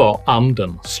 Men nu var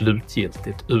anden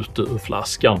slutgiltigt ute ur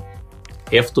flaskan.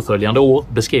 Efterföljande år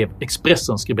beskrev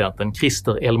Expressen-skribenten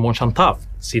Christer Elmon-Chantaf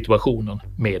situationen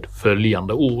med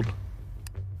följande ord.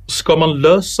 Ska man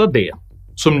lösa det,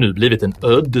 som nu blivit en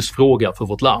ödesfråga för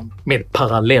vårt land, med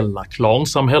parallella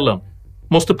klansamhällen,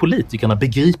 måste politikerna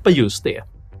begripa just det,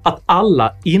 att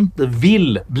alla inte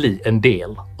vill bli en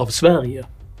del av Sverige.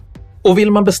 Och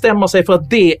vill man bestämma sig för att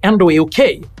det ändå är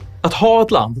okej, att ha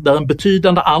ett land där en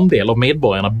betydande andel av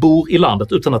medborgarna bor i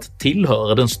landet utan att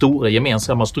tillhöra den stora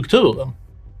gemensamma strukturen,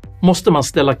 måste man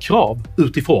ställa krav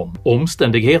utifrån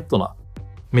omständigheterna,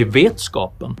 med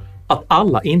vetskapen att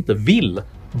alla inte vill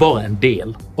vara en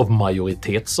del av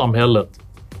majoritetssamhället.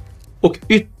 Och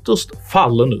ytterst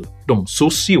faller nu de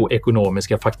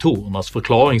socioekonomiska faktorernas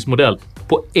förklaringsmodell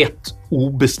på ett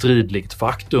obestridligt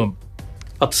faktum: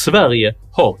 att Sverige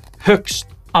har högst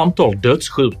antal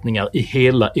dödsskjutningar i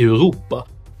hela Europa,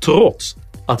 trots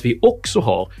att vi också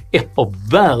har ett av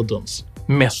världens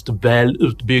mest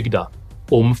välutbyggda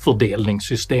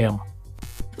omfördelningssystem.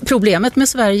 Problemet med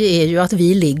Sverige är ju att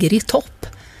vi ligger i topp.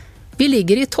 Vi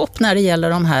ligger i topp när det gäller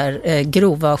de här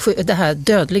det här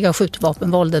dödliga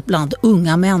skjutvapenvåldet bland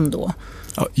unga män då.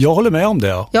 Ja, jag håller med om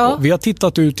det. Ja. Vi har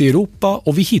tittat ut i Europa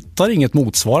och vi hittar inget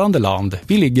motsvarande land.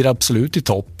 Vi ligger absolut i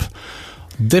topp.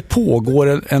 Det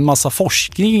pågår en massa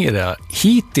forskning i det.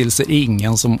 Hittills är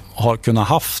ingen som har kunnat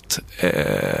haft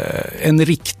en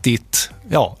riktigt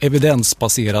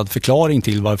evidensbaserad förklaring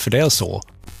till varför det är så.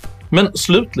 Men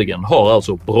slutligen har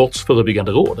alltså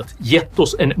Brottsförebyggande rådet gett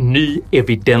oss en ny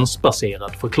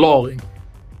evidensbaserad förklaring.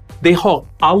 Det har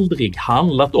aldrig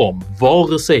handlat om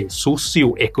vare sig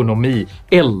socioekonomi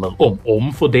eller om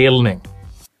omfördelning,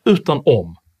 utan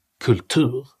om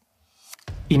kultur.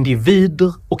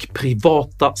 Individer och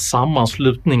privata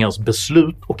sammanslutningars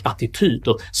beslut och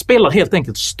attityder spelar helt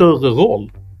enkelt större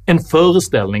roll än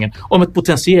föreställningen om ett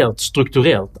potentiellt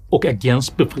strukturellt och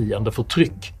agentsbefriande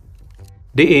förtryck.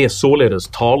 Det är således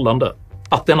talande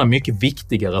att denna mycket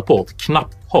viktiga rapport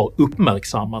knappt har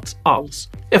uppmärksammats alls,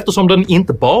 eftersom den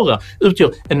inte bara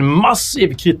utgör en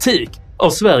massiv kritik av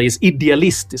Sveriges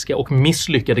idealistiska och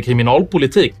misslyckade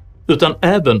kriminalpolitik, utan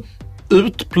även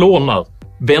utplånar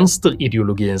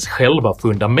vänsterideologins själva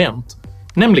fundament,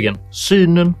 nämligen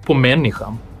synen på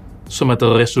människan som ett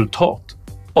resultat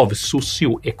av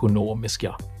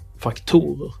socioekonomiska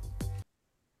faktorer.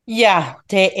 Ja,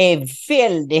 det är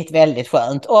väldigt, väldigt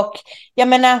skönt. Och jag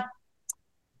menar,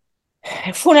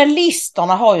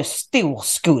 journalisterna har ju stor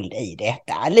skuld i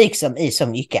detta, liksom i så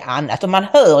mycket annat. Och man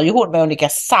hör ju hon Monica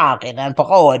Saarinen på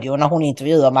radio när hon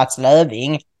intervjuar Mats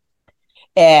Löfving.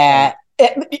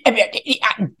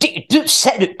 Du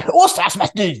påstår som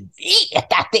att du vet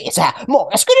att det är så här.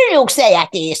 Många skulle nog säga att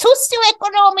det är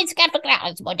socioekonomiska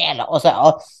förklaringsmodeller och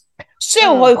så.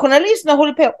 Så har ju journalisterna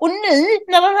hållit på. Och nu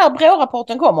när den här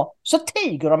BRÅ-rapporten kommer så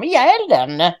tiger de ihjäl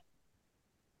den.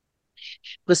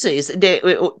 Precis,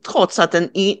 trots att den,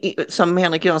 som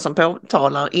Henrik Jönsson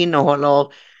påtalar, innehåller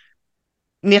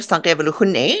nästan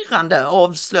revolutionerande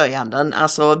avslöjanden,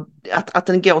 alltså att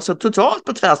den går så totalt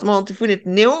på tvärs. Man har inte funnit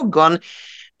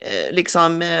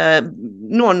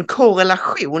någon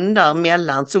korrelation där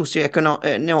mellan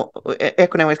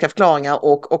socioekonomiska förklaringar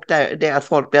och det att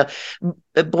folk blir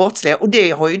brottsliga. Och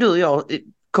det har ju du och jag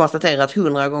konstaterat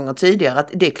 100 gånger tidigare, att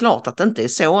det är klart att det inte är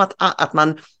så att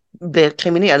man blir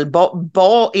kriminell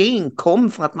bara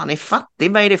enkom för att man är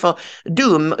fattig. Vad är det för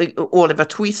dum Oliver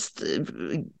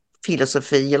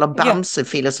Twist-filosofi eller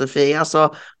Bamse-filosofi?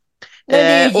 Alltså, men det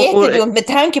är ju jättedumt med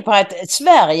tanke på att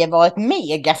Sverige var ett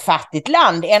megafattigt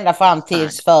land ända fram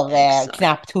tills för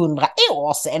knappt 100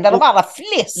 år sedan. Där de allra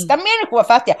flesta människor var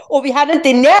fattiga. Och vi hade inte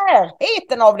i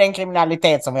närheten av den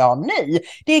kriminalitet som vi har nu.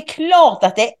 Det är klart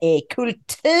att det är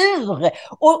kultur.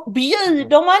 Och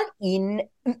bjuder man in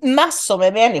massor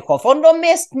med människor från de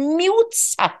mest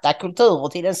motsatta kulturer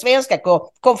till den svenska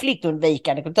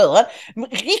konfliktundvikande kulturen.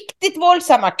 Riktigt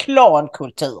våldsamma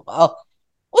klankulturer.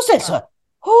 Och sen så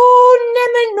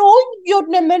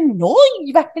nej men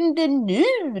oj, vad händer nu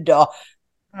då?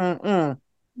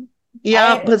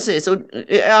 Ja, precis. Och,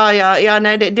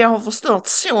 det har förstört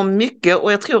så mycket,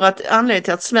 och jag tror att anledningen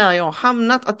till att Sverige har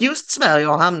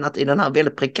hamnat i den här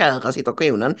väldigt prekära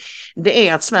situationen, det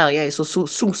är att Sverige är så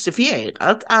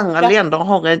socifierat. Andra länder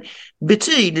har en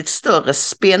betydligt större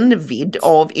spännvidd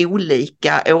av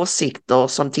olika åsikter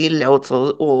som tillåts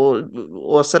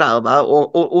och sådär, va?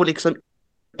 Och liksom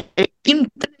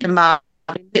inte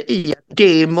i att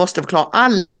det måste förklara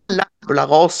alla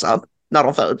raser när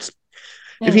de föds.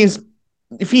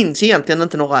 Det finns egentligen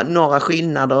inte några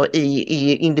skillnader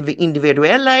i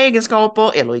individuella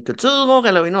egenskaper eller i kulturer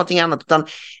eller i någonting annat, utan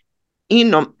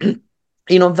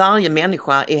inom varje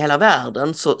människa i hela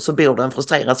världen så bor det en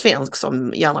frustrerad svensk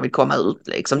som gärna vill komma ut.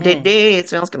 Liksom. Det är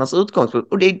svenskarnas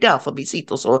utgångspunkt, och det är därför vi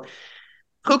sitter så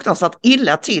fruktansvärt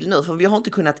illa till nu, för vi har inte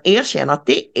kunnat erkänna att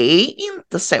det är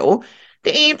inte så.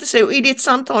 Det är inte så. I ditt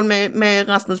samtal med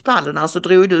Rasmus Paludan så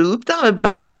drog du upp där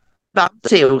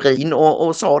teorin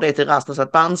och sa det till Rasmus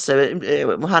att Bamse,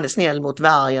 han är snäll mot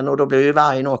vargen, och då blir ju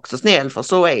vargen också snäll, för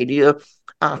så är det ju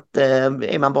att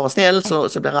är man bara snäll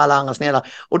så blir alla andra snälla.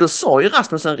 Och då sa ju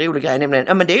Rasmus en rolig grej,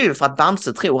 nämligen men det är ju för att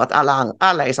Bamse tror att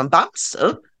alla är som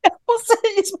Bamse.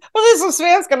 Precis som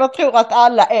svenskarna tror att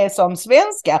alla är som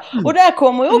svenskar. Och där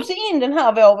kommer ju också in den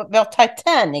här vår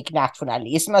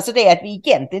Titanic-nationalism. Alltså det att vi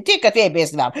egentligen tycker att vi är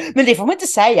bäst i världen. Men det får man inte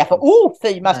säga,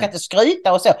 för man ska inte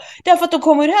skryta och så. Därför att då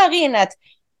kommer det här in att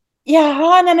nu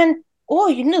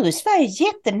är Sverige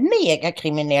jättemega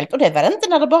kriminellt, och det var det inte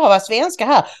när det bara var svenskar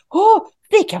här.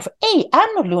 Det kanske är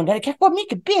annorlunda, det kanske var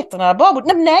mycket bättre när det bara var...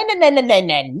 Nej,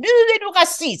 nu är du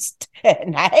rasist.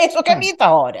 Nej, så kan vi inte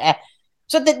ha det.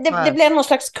 Så det blir någon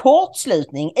slags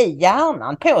kortslutning i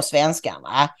hjärnan på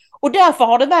svenskarna. Och därför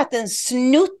har det varit en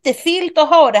snuttefilt att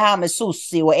ha det här med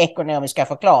socioekonomiska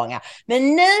förklaringar.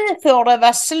 Men nu får det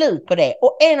vara slut på det.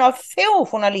 Och en av få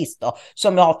journalister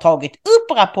som har tagit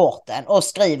upp rapporten och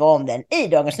skriver om den i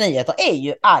Dagens Nyheter är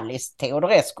ju Alice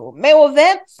Teodorescu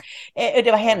Måwe.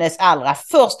 Det var hennes allra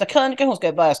första krönika. Hon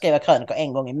ska börja skriva krönikor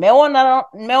en gång i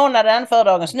månaden för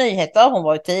Dagens Nyheter. Hon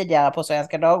var ju tidigare på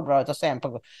Svenska Dagbladet och sen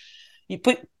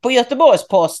på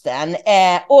Göteborgs-Posten,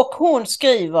 och hon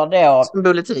skriver då som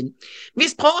bulletin.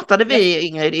 Visst pratade vi,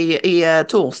 Ingrid, i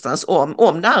torsdags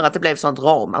om det här att det blev sånt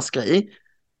ramaskri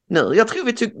nu. Jag tror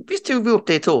vi tog upp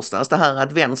det i torsdags, det här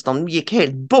att vänstern gick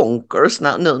helt bonkers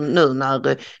nu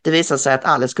när det visade sig att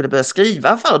Alice skulle börja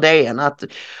skriva för DN att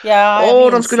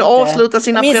de skulle avsluta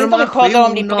sina prenumerationer.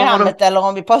 Jag minns inte om vi pratade om det i programmet eller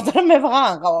om vi pratade med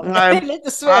varandra. Det är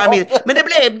lite svårt. Men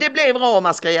det blev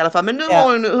ramaskri i alla fall. Men nu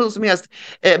har hon hur som helst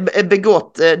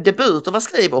begått debut. Och vad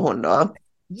skriver hon då?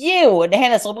 Jo,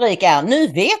 hennes rubrik är: nu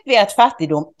vet vi att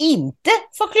fattigdom inte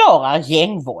förklarar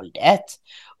gängvåldet.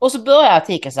 Och så börjar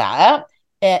artikeln så här: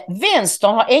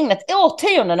 vänstern har ägnat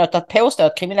årtionden åt att påstå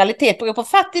att kriminalitet beror på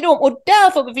fattigdom och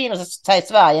därför befinner sig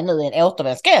Sverige nu i en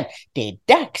återvändsgränd. Det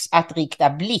är dags att rikta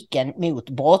blicken mot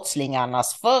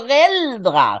brottslingarnas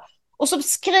föräldrar. Och så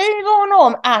skriver hon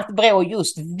om att Brå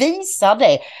just visar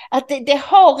det. Att det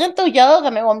har inte att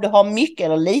göra med om du har mycket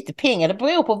eller lite pengar. Det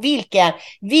beror på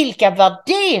vilka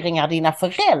värderingar dina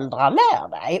föräldrar lär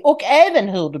dig. Och även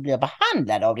hur du blir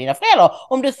behandlad av dina föräldrar.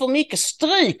 Om du får mycket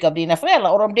stryk av dina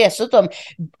föräldrar och de dessutom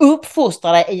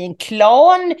uppfostrar dig i en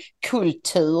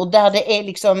klankultur där det är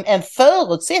liksom en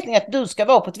förutsättning att du ska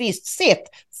vara på ett visst sätt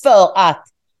för att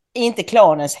inte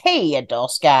klanens heder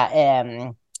ska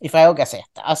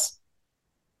ifrågasättas.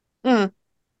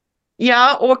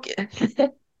 Ja, och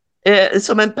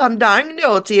som en pandang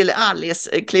då till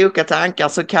Alice kloka tankar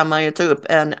så kan man ju ta upp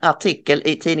en artikel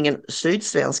i tidningen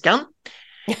Sydsvenskan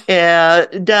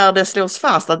där det slås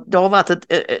fast att det har varit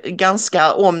ett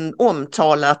ganska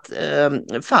omtalat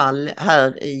fall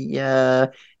här i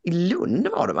Lund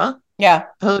var det va?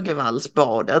 Ja.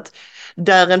 Högevallsbadet.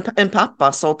 Där en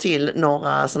pappa sa till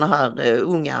några såna här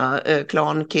unga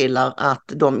klankillar att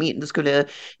de skulle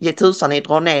ge tusan i att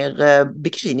dra ner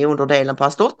bikini under delen på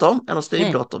hans dotter, eller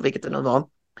styvdotter, vilket det nu var.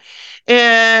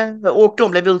 Och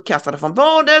de blev utkastade från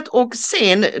badet och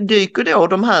sen dyker då en av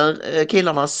de här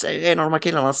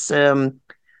killarnas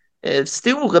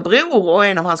storebror och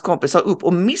en av hans kompisar upp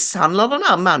och misshandlar den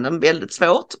här mannen väldigt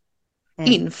svårt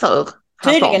inför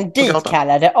tydligen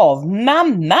ditkallade av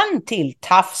mamman till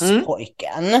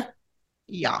tafspojken.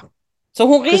 Ja. Så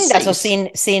hon ringde alltså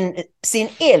sin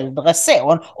äldre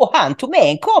son och han tog med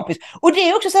en kompis. Och det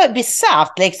är också så här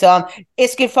bisarrt liksom.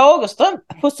 Eskil Fagerström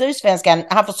på Sydsvenskan,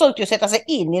 han försökte ju sätta sig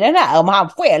in i den här om han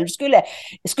själv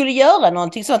skulle göra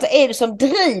någonting sånt. Så är det som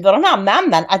driver den här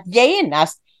mamman att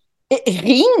genast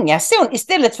ringa son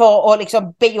istället för att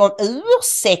liksom be om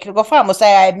ursäkt och gå fram och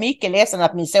säga jag är mycket ledsen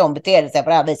att min son betedde sig på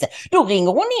det här viset. Då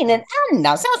ringer hon in en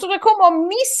annan son som kommer och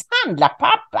misshandla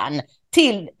pappan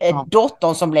till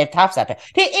dottern som blev tafsad.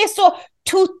 Det är så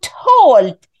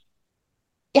totalt,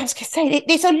 jag ska säga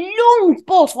det är så långt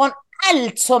bort från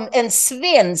allt som en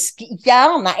svensk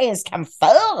hjärna ens kan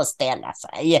föreställa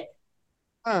sig.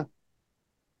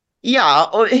 Ja,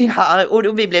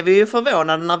 och vi blev ju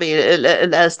förvånade när vi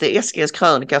läste Eskils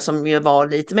krönika som ju var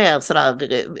lite mer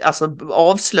sådär, alltså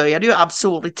avslöjade ju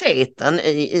absurditeten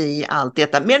i allt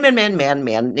detta. Men,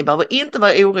 ni behöver inte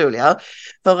vara oroliga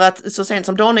för att så sent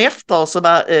som dagen efter så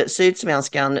var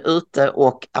Sydsvenskan ute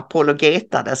och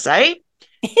apologetade sig.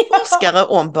 Forskare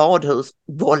om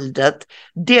badhusvåldet.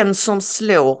 Den som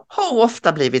slår har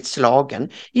ofta blivit slagen.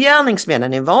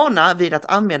 Gärningsmännen är vana vid att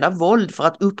använda våld för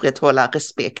att upprätthålla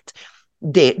respekt.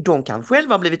 De kan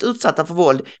själva ha blivit utsatta för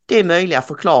våld. Det är möjliga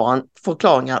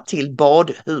förklaringar till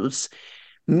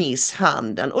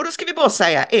badhusmisshandeln. Och då ska vi bara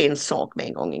säga en sak med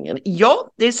en gång, Ingrid.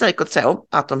 Ja, det är säkert så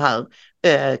att de här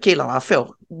killarna får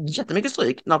jättemycket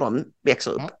stryk när de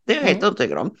växer upp. Det är jag helt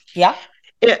övertygad om. Ja.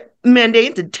 Men det är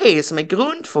inte det som är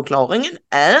grundförklaringen,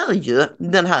 är ju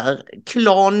den här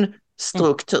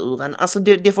klanstrukturen. Alltså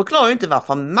det förklarar ju inte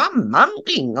varför mamman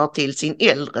ringer till sin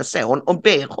äldre son och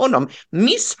ber honom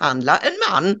misshandla en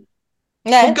man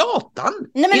på gatan.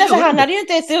 Nej, men alltså, han hade ju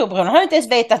inte ens han hade inte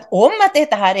ens vetat om att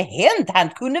detta hade hänt. Han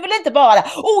kunde väl inte bara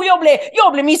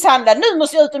jag blev misshandlad, nu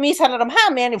måste jag ut och misshandla de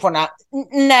här människorna.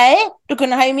 Nej, då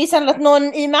kunde han ju misshandlat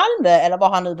någon i Malmö eller var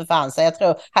han nu befann sig. Jag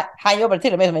tror han jobbade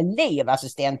till och med som en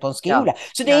elevassistent på en skola. Ja.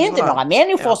 Så det är inte några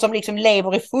människor som liksom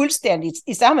lever fullständigt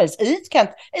i samhällets utkant,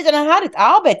 utan han hade ett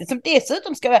arbete som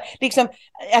dessutom ska vara liksom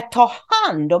att ta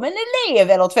hand om en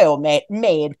elev eller två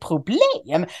med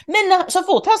problem. Men så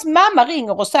fort hans mamma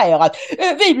ringer och säger att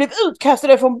vi blev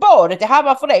utkastade från badet,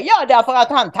 varför det? Ja, därför att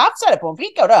han tafsade på en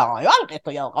flicka och det har han ju aldrig rätt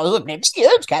att göra. Och blev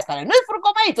utkastade. Nu får du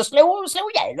komma hit och slå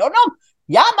ihjäl honom.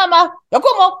 Ja, mamma, jag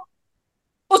kommer.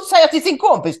 Och säger till sin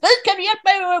kompis, du kan du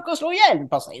hjälpa mig att slå ihjäl en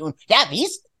person? Ja,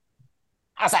 visst.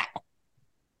 Alltså,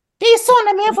 det är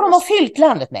sådana människor de har fyllt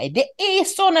landet med. Det är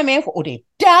sådana människor och det är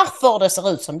därför det ser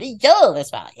ut som det gör i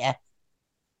Sverige.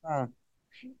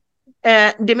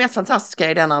 Det mest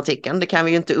fantastiska i den artikeln, det kan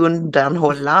vi ju inte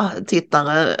undanhålla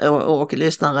tittare och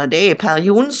lyssnare, det är Per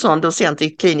Jonsson, docent i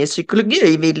klinisk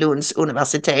psykologi vid Lunds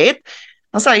universitet,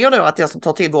 Han säger då att jag som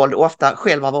tar till våld ofta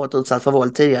själv har varit utsatt för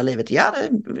våld tidigare i livet. Ja,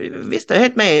 visst, jag är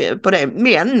helt med på det.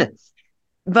 Men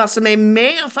vad som är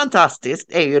mer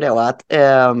fantastiskt är ju då att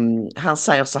han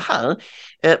säger så här.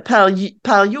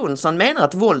 Per Jonsson menar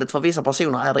att våldet för vissa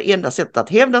personer är det enda sättet att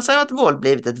hävda sig och att våld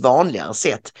blivit ett vanligare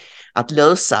sätt att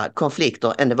lösa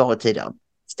konflikter än det varit tidigare.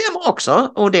 Stämmer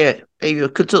också, och det är ju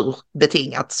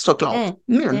kulturbetingat såklart.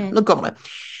 Men nu kommer det.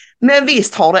 Men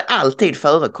visst har det alltid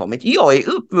förekommit. Jag är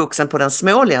uppvuxen på den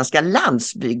småländska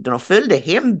landsbygden och följde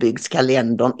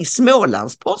hembygdskalendern i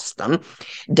Smålandsposten.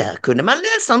 Där kunde man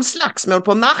läsa om slagsmål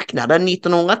på marknaden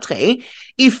 1903.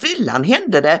 I fyllan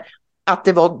hände det att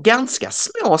det var ganska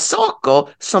små saker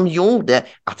som gjorde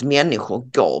att människor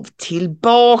gav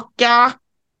tillbaka.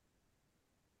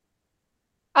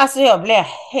 Alltså jag blev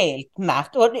helt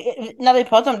matt. Och när vi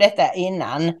pratade om detta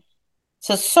innan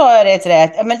så sa jag det till dig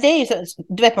att men det är ju så,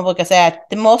 du vet man brukar säga att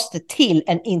det måste till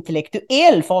en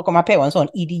intellektuell för att komma på en sån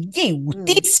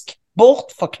idiotisk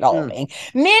bortförklaring.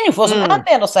 Människor som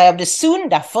använder sig av det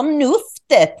sunda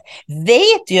förnuftet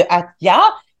vet ju att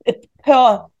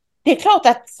det är klart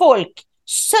att folk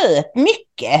söp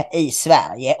mycket i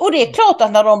Sverige. Och det är klart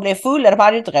att när de blev fulla, de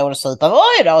hade inte råd att supa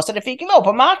varje dag, så det fick ju vara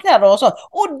på marknader och sånt.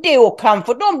 Och då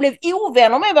kanske de blev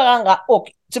ovänner med varandra och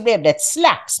så blev det ett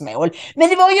slagsmål. Men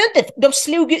det var ju inte, de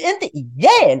slog ju inte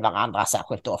ihjäl varandra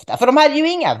särskilt ofta, för de hade ju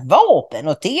inga vapen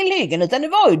och tillhyggen, utan det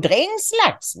var ju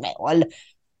drängslagsmål.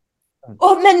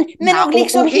 Men att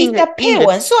liksom hitta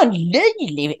på en sån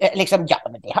löjlig, liksom,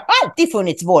 men det har alltid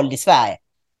funnits våld i Sverige.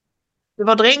 Det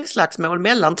var drängslagsmål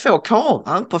mellan två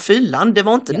karlar på fyllan. Det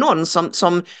var inte någon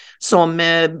som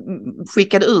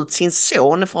skickade ut sin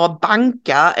son för att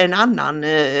banka en annan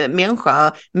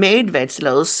människa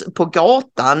medvetslös på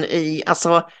gatan i,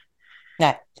 alltså...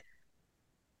 Nej.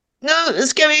 Nu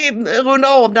ska vi runda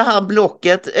av det här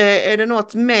blocket. Är det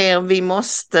något mer vi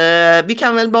måste... Vi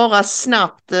kan väl bara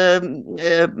snabbt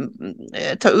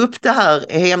ta upp det här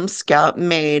hemska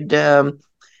med...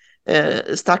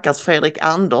 stackars Fredrik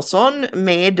Andersson,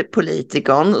 med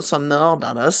politikern som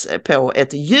mördades på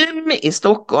ett gym i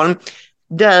Stockholm.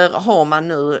 Där har man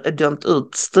nu dömt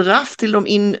ut straff till de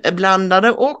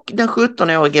inblandade och den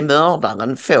 17-årige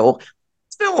mördaren får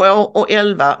 2 år och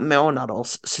 11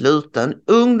 månaders sluten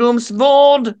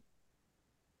ungdomsvård.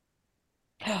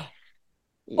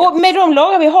 Och med de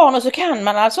lagar vi har nu så kan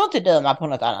man alltså inte döma på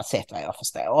något annat sätt vad jag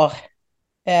förstår.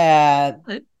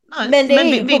 Men det är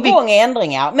ju på gång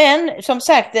ändringar. Men som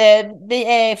sagt, vi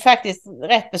är faktiskt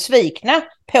rätt besvikna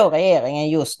på regeringen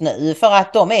just nu för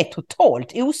att de är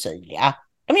totalt osynliga.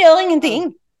 De gör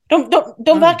ingenting.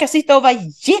 De verkar sitta och vara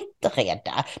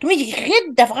jätterädda. De är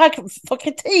rädda för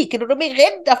kritiken och de är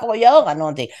rädda för att göra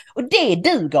någonting. Och det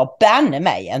duger banne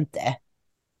mig inte.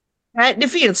 Nej, det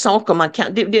finns saker man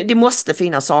kan, det måste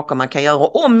finnas saker man kan göra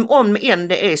om än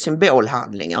det är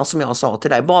symbolhandlingar som jag sa till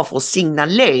dig, bara för att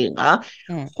signalera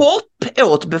hopp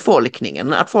åt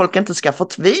befolkningen, att folk inte ska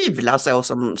förtvivla så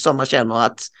som man känner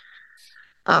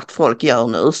att folk gör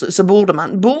nu, så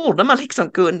borde man liksom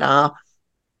kunna,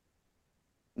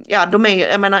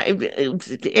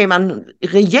 är man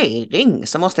regering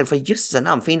så måste det för just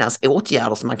namn finnas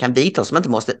åtgärder som man kan vidta som inte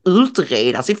måste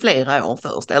utredas i flera år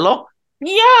först, eller?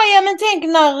 Ja, men tänk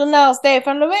när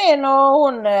Stefan Löfven och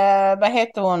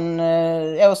hon,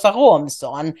 Åsa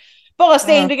Romson bara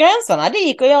stängde gränserna. Det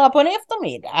gick att göra på en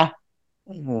eftermiddag.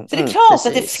 Så det är klart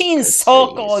att det finns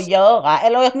saker att göra.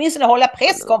 Eller åtminstone hålla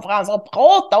presskonferenser och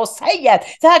prata och säga att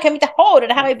så här kan vi inte ha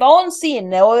det här är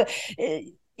vansinne.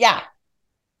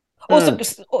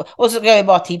 Och så ska jag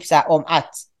bara tipsa om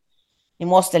att ni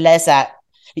måste läsa...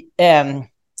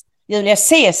 Julia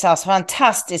Caesars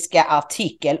fantastiska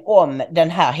artikel om den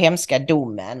här hemska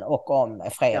domen och om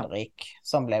Fredrik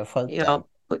som blev skjuten. Ja.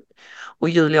 Och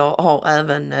Julia har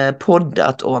även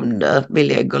poddat om det. Vi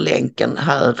lägger länken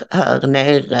här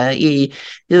nere. I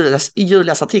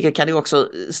Julias artikel kan du också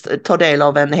ta del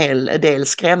av en hel del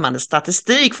skrämmande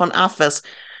statistik från AFEs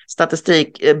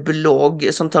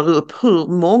statistikblogg som tar upp hur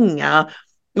många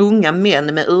unga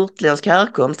män med utländsk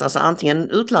härkomst, alltså antingen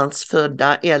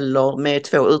utlandsfödda eller med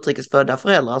 2 utrikesfödda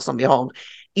föräldrar som vi har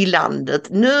i landet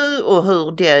nu, och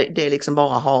hur det liksom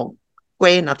bara har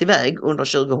skenat iväg under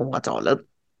 2000-talet.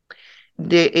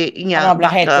 Det är inga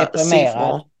vackra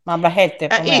siffror. Man blir helt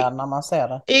deprimerad när man ser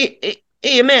det.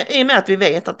 I och med att vi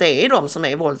vet att det är de som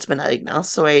är våldsbenägna,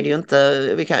 så är det ju inte,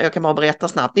 jag kan bara berätta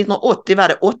snabbt, 1980 var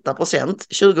det 8%,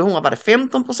 2000 var det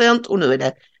 15% och nu är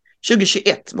det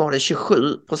 2021 var det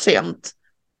 27%.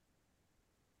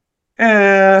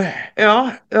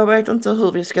 Jag vet inte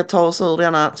hur vi ska ta oss ur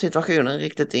denna situationen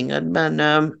riktigt, Ingrid,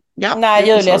 men Ja, Nej,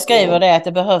 Julia skriver det att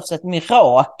det behövs ett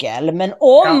mirakel. Men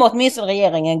om åtminstone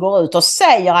regeringen går ut och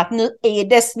säger att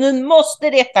nu måste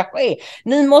detta ske.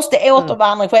 Nu måste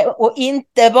återvandring ske och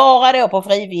inte bara då på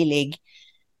frivillig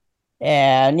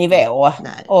nivå.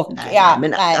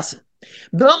 Nej. Alltså,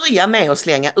 börja med att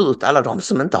slänga ut alla de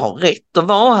som inte har rätt att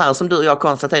vara här, som du och jag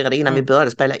konstaterade innan vi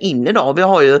började spela in idag. Vi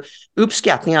har ju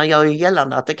uppskattningar gör ju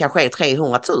gällande att det kanske är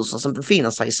 300 000 som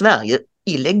befinner sig i Sverige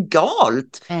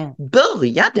illegalt.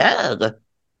 Börja där.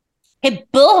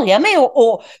 Börja med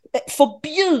att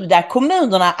förbjuda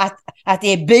kommunerna att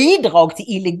ge bidrag till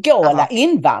illegala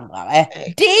invandrare.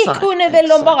 Det kunde väl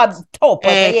de bara ta på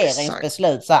ett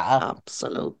regeringsbeslut så här.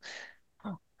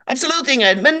 Absolut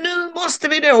Ingrid, men nu måste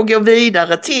vi då gå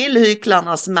vidare till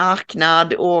Hycklarnas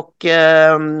marknad och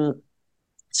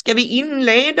ska vi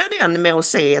inleda den med att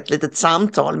se ett litet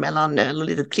samtal eller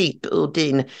litet klipp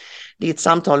ur ditt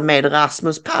samtal med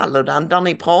Rasmus Paludan där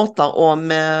ni pratar om,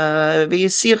 vi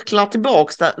cirklar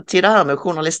tillbaka till det här med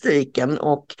journalistiken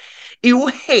och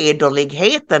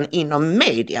ohederligheten inom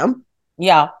media.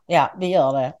 Ja, vi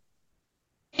gör det.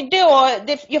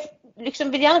 Jag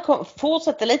vill gärna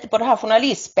fortsätta lite på det här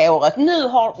journalistspåret. Nu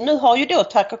har ju då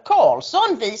Tucker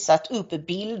Carlson visat upp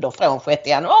bilder från 6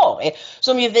 januari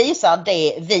som ju visar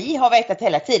det vi har vetat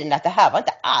hela tiden, att det här var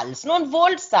inte alls någon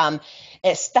våldsam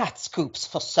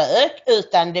statskuppsförsök,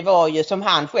 utan det var ju som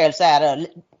han själv säger,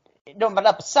 de var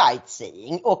där på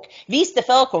sightseeing och visst det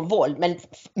förekom våld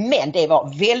men det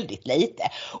var väldigt lite.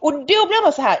 Och då blir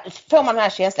man så här, får man den här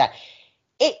känslan.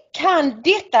 Kan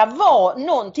detta vara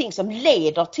någonting som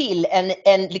leder till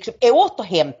en liksom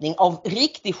återhämtning av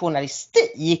riktig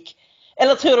journalistik?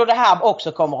 Eller tror du det här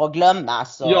också kommer att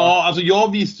glömmas? Ja, alltså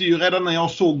jag visste ju redan när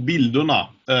jag såg bilderna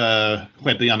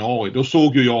 6 januari, då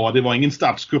såg ju jag att det var ingen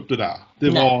statskupp det där. Det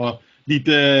var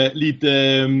lite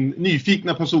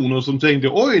nyfikna personer som tänkte,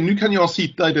 oj, nu kan jag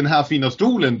sitta i den här fina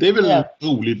stolen, det är väl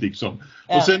roligt liksom.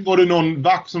 Och sen var det någon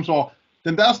vakt som sa,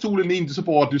 den där stolen är inte så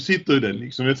bra att du sitter i den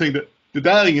liksom. Jag tänkte, det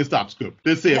där är ingen statskupp,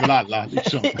 det ser väl alla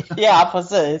liksom. Ja,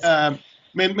 precis.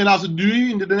 Men alltså du är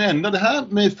ju inte den enda. Det här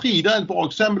med Frida är ett bra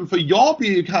exempel, för jag blir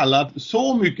ju kallad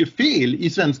så mycket fel i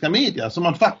svenska media som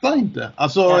man fattar inte.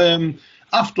 Alltså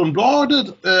Aftonbladet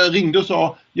ringde och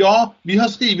sa, ja, vi har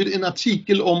skrivit en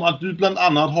artikel om att du bland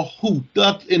annat har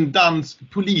hotat en dansk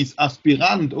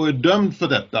polisaspirant och är dömd för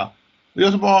detta. Och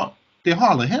jag sa bara, det har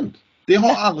aldrig hänt. Det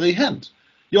har aldrig hänt.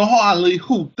 Jag har aldrig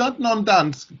hotat någon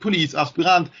dansk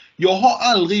polisaspirant. Jag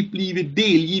har aldrig blivit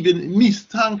delgiven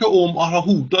misstanke om att ha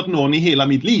hotat någon i hela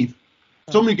mitt liv.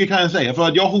 Så mycket kan jag säga, för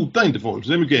att jag hotar inte folk, så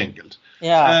det är mycket enkelt.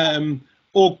 Ja.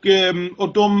 Och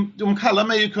de kallar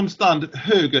mig ju konstant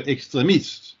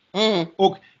högerextremist.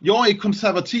 Och jag är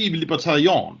konservativ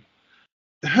libertarian.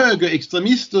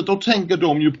 Högerextremister, då tänker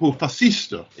de ju på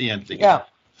fascister egentligen. Ja.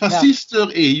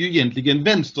 Fascister är ju egentligen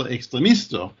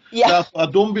vänsterextremister. Därför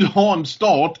att de vill ha en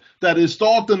stat där det är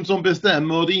staten som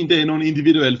bestämmer och det inte är någon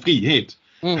individuell frihet.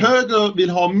 Höger vill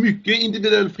ha mycket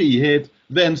individuell frihet,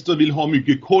 vänster vill ha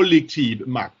mycket kollektiv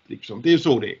makt. Liksom. Det är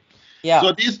så det är. Ja.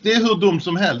 Så det är hur dumt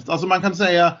som helst. Alltså man kan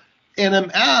säga,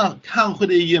 NMR kanske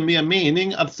det ger mer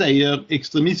mening att säga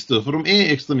extremister, för de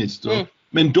är extremister.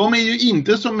 Men de är ju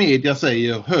inte, som media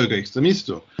säger,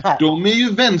 högerextremister. De är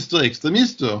ju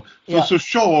vänsterextremister.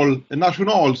 För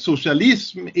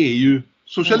nationalsocialism är ju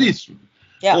socialism.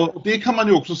 Och det kan man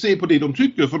ju också se på det de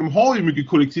tycker, för de har ju mycket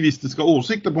kollektivistiska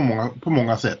åsikter på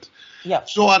många sätt.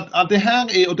 Så att det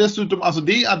här är, och dessutom, alltså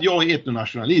det att jag är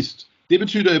etnonationalist, det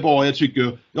betyder ju bara att jag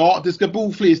tycker, ja, det ska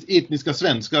bo flest etniska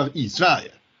svenskar i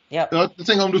Sverige. Jag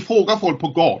tänker, om du frågar folk på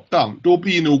gatan, då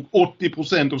blir nog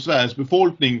 80% av Sveriges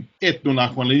befolkning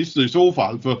etnonationalister i så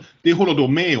fall, för det håller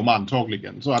de med om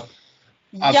antagligen. Så att,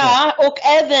 alltså. Ja, och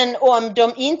även om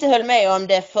de inte höll med om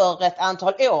det för ett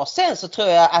antal år sedan, så tror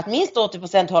jag att minst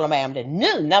 80% håller med om det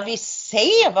nu, när vi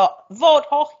ser vad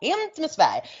har hänt med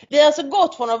Sverige. Vi har alltså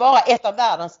gått från att vara ett av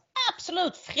världens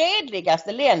absolut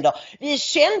fredligaste länder. Vi är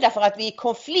kända för att vi är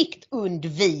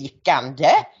konfliktundvikande.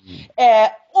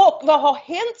 Och vad har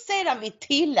hänt sedan vi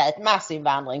tillät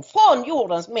massinvandring från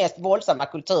jordens mest våldsamma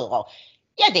kulturer?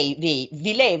 Ja,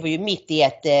 vi lever ju mitt i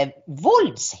ett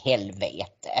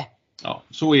våldshelvete. Ja,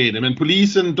 så är det. Men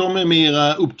polisen, de är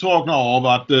mera upptagna av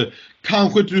att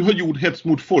kanske du har gjort hets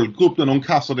mot folkgrupp när de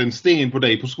kastade en sten på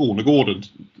dig på Skånegården,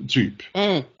 typ.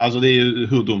 Alltså det är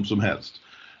hur dumt som helst.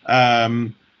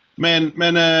 Men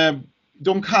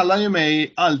de kallar ju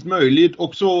mig allt möjligt,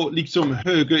 också liksom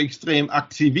högerextrem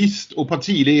aktivist och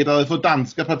partiledare för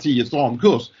danska partiets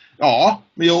stramkurs. Ja,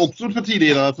 men jag är också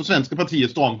partiledare för svenska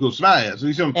partiets stramkurs Sverige. Så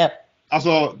liksom,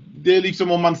 alltså det är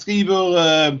liksom, om man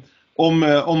skriver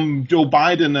om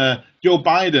Joe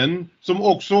Biden som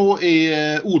också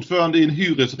är ordförande i en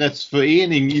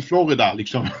hyresrättsförening i Florida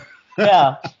liksom.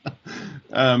 Ja.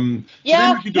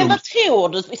 Ja, men vad tror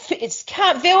du?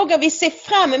 Vågar vi se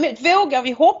fram emot, vågar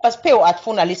vi hoppas på att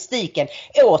journalistiken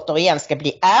återigen ska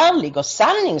bli ärlig och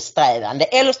sanningssträvande?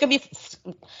 Eller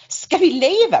ska vi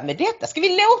leva med detta? Ska vi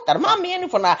låta de här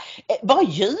människorna bara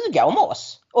ljuga om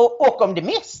oss? Och om det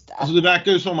mesta? Alltså det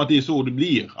verkar ju som att det är så det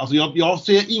blir. Alltså jag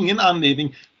ser ingen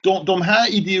anledning. De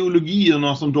här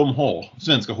ideologierna som de har,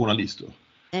 svenska journalister,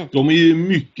 de är ju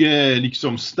mycket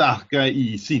liksom starka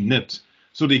i sinnet.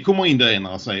 Så det kommer inte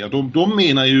ändra sig. De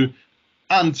menar ju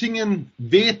antingen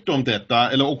vet de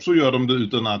detta eller också gör de det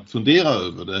utan att fundera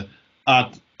över det.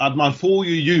 Att man får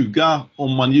ju ljuga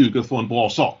om man ljuger för en bra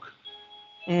sak.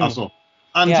 Alltså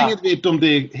antingen vet de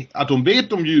det, att de vet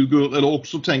de ljuger, eller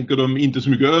också tänker de inte så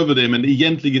mycket över det, men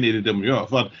egentligen är det de gör.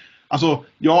 För att alltså,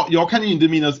 jag kan ju inte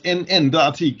minnas en enda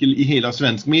artikel i hela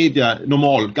svensk media,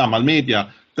 normal gammal media,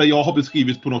 där jag har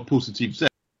beskrivits på något positivt sätt.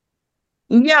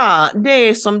 Ja,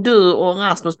 det som du och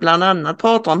Rasmus bland annat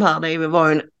pratar om här, det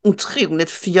var en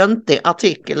otroligt fjöntig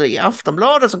artikel i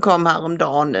Aftonbladet som kom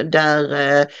häromdagen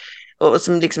där och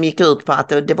som liksom gick ut på att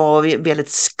det var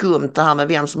väldigt skumt det här med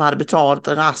vem som hade betalt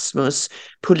Rasmus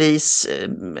polis,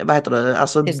 vad heter det,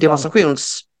 alltså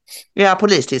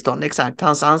polistillstånd, exakt,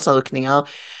 hans ansökningar.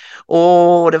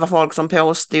 Och det var folk som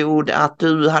påstod att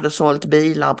du hade sålt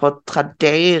bilar på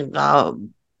Tradera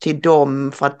till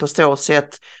dem för att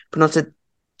på något sätt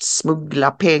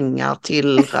smuggla pengar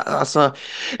till, alltså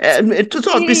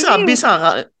totalt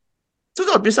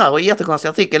bisarr och jättekonstig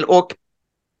artikel. Och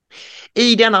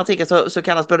i den artikeln så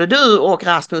kallas både du och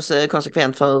Rasmus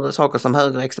konsekvent för saker som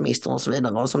högerextremister och så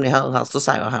vidare. Och som ni hör här så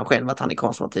säger han själv att han är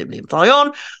konservativ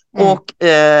libertarian. Och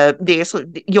det är så,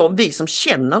 vi som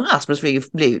känner Rasmus, vi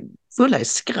blir fulla i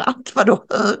skratt. Vadå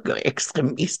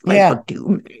högerextremist? Vad är det för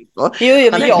dumheter?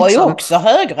 Jo, men jag är ju också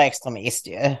högerextremist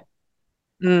ju.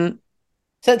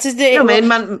 Så det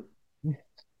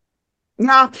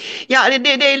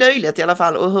det är löjligt i alla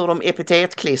fall, och hur de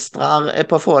epitetklistrar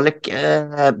på folk.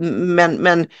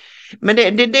 Men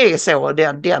det är så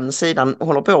den sidan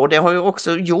håller på. Det har ju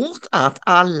också gjort att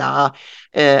alla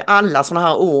sådana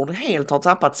här ord helt har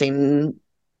tappat sin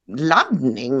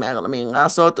laddning mer eller mindre.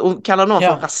 Alltså att kalla någon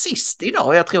för rasist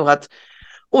idag. Jag tror att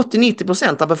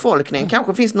 80-90% av befolkningen,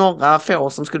 kanske finns några få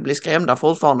som skulle bli skrämda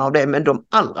fortfarande av det, men de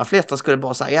allra flesta skulle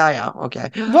bara säga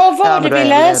okej. Vad var det vi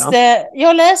läste?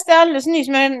 Jag läste alldeles nyss,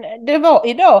 men det var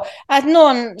idag att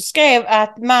någon skrev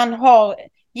att man har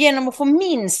genom att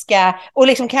förminska och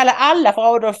liksom kalla alla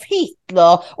för Adolf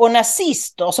Hitler och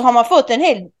nazister, så har man fått en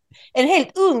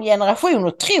helt ung generation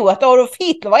att tro att Adolf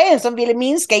Hitler var en som ville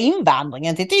minska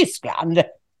invandringen till Tyskland.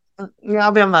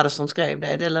 Ja, vem var det som skrev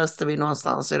det? Det läste vi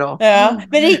någonstans idag. Ja, men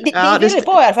det är väldigt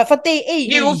bra i alla fall, för det är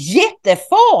ju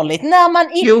jättefarligt när man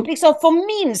liksom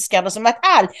förminskar det som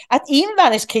att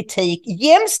invandringskritik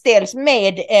jämställs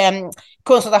med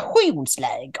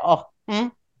koncentrationsläger.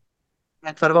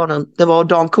 Det var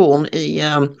Dan Korn i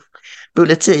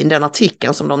Bulletin, den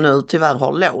artikeln som de nu tyvärr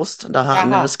har låst, där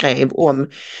han skrev om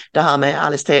det här med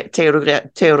Alice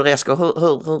Teodorescu,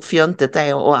 hur fjöntigt det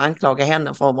är att anklaga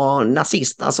henne för att vara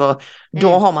nazist. Alltså, då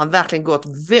har man verkligen gått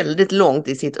väldigt långt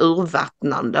i sitt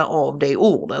urvattnande av det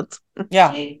ordet.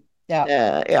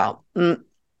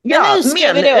 Men nu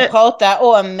ska vi då prata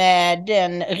om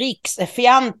den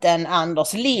riksfianten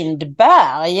Anders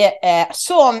Lindberg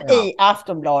som i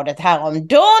Aftonbladet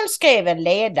häromdagen skrev en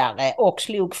ledare och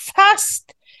slog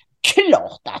fast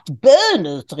klart att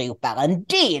bönutrop är en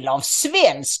del av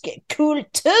svensk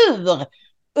kultur.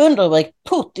 Underrubrik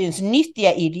Putins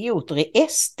nyttiga idioter i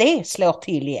SD slår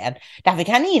till igen. Där fick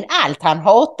han in allt han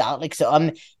hatar,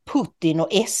 liksom Putin och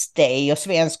SD och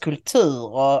svensk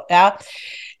kultur och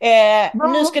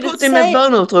nu ska Putin med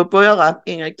bönutrop att göra,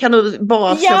 Ingrid? Kan du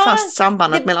bara slå fast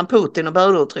sambandet mellan Putin och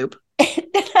bönutrop?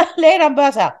 Den här ledaren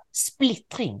börjar så här: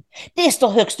 splittring. Det står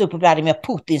högst upp på Vladimir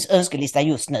Putins önskelista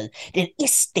just nu. Den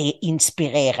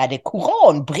SD-inspirerade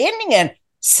koranbränningen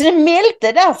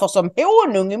smälte därför som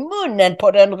honung i munnen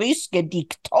på den ryske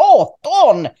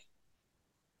diktatorn.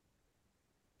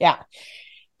 Ja.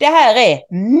 Det här är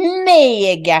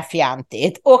mega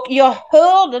fjantigt, och jag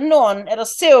hörde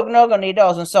såg någon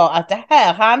idag som sa att det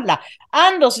här handlar,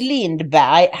 Anders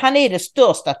Lindberg, han är det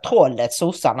största trollet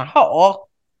sossarna har.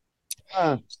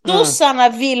 Sossarna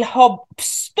vill ha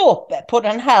stopp på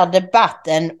den här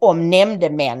debatten om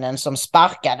nämndemännen som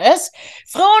sparkades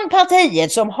från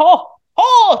partiet som har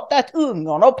hatat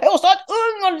Ungern och påstår att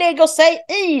Ungern lägger sig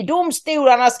i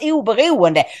domstolarnas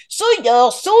oberoende. Så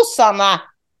gör sossarna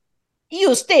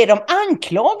just det de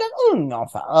anklagar Ungern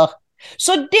för.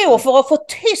 Så då för att få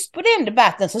tyst på den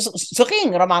debatten så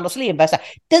ringer de Anders Lindberg och säger,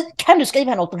 kan du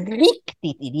skriva något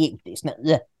riktigt idiotiskt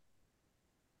nu?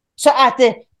 Så att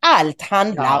allt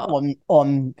handlar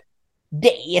om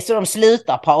det, så de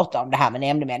slutar prata om det här med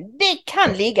nämndemän. Det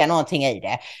kan ligga någonting i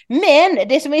det. Men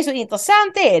det som är så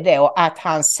intressant är då att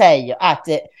han säger att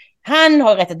han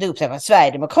har rättat upp sig för att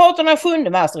Sverigedemokraterna 7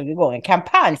 mars drog igång en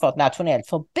kampanj för ett nationellt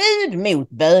förbud mot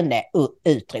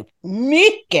böneutrop.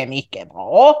 Mycket, mycket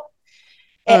bra.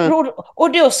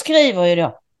 Och då skriver ju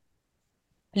då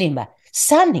Lindberg,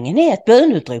 sanningen är att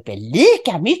bönutrop är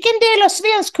lika mycket en del av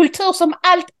svensk kultur som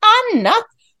allt annat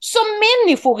som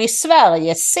människor i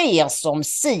Sverige ser som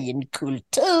sin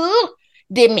kultur.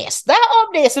 Det mesta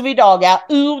av det som idag är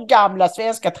urgamla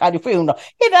svenska traditioner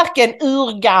är varken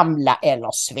urgamla eller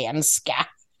svenska.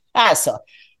 Alltså,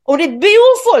 om det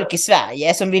bor folk i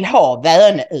Sverige som vill ha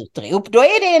böneutrop, då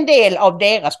är det en del av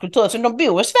deras kultur. Så om de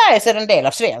bor i Sverige så är det en del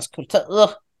av svensk kultur.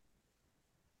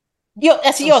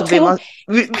 Jag tror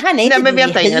han är inte dum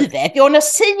i huvudet.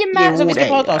 Jonas Siemann som vi ska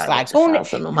prata om strax. Han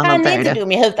är inte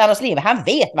dum i huvudet. Anders Lindberg, han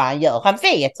vet vad han gör. Han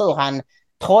vet hur han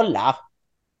trollar.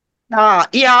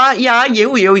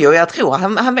 Jo. Jag tror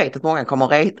han vet att många kommer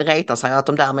att reta sig, att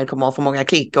de därmed kommer att få många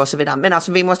klick och så vidare. Men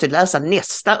alltså vi måste läsa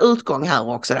nästa utgång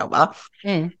här också då, va?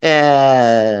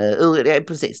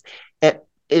 Precis.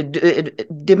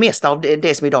 Det mesta av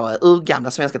det som idag är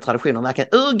urgamla svenska traditioner, varken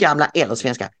urgamla eller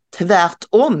svenska.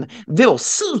 Tvärtom, vår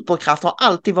superkraft har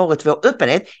alltid varit vår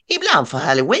öppenhet, ibland för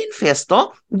halloweenfester,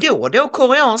 då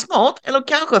koreansk mat eller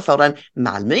kanske för den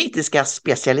malmöitiska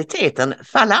specialiteten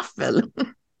falafel.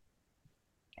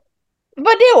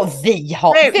 Vadå vi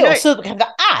har? Vår superkraft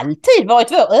har alltid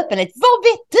varit vår öppenhet. Vad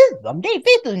vet du om det?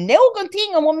 Vet du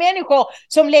någonting om människor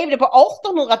som levde på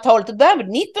 1800-talet och början på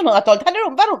 1900-talet? Var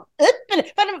de öppna?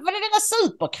 Var det deras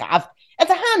superkraft? Att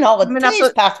han har ett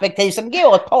tidsperspektiv som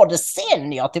går ett par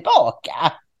decennier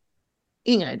tillbaka.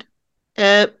 Ingrid,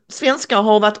 svenskar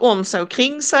har varit om sig och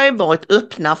kring sig, varit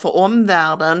öppna för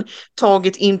omvärlden,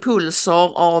 tagit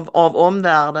impulser av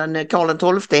omvärlden.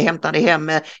 Karl XII hämtade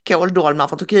hem kåldolmar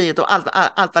från Turkiet och allt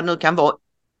vad det nu kan vara.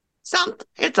 Sant,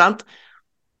 helt sant.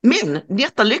 Men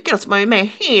detta lyckades man ju med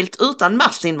helt utan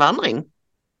massinvandring.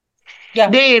 Ja.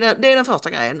 Det är den första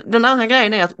grejen. Den andra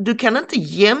grejen är att du kan inte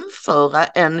jämföra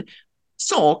en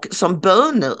sak som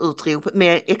böneutrop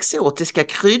med exotiska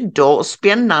kryddor och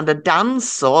spännande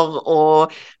danser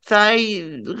och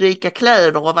färgrika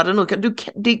kläder och vad det nu kan.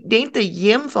 Det är inte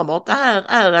jämförbart. Det här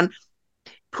är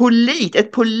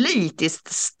ett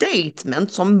politiskt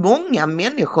statement som många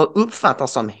människor uppfattar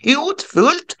som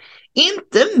hotfullt.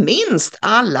 Inte minst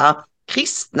alla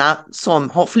kristna som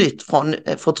har flytt från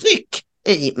förtryck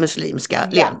i muslimska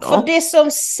länder. För det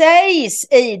som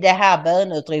sägs i det här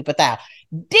bönutropet är: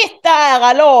 detta är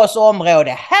Allahs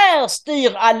område, här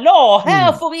styr Allah,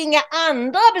 här får inga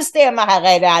andra bestämma,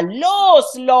 här är det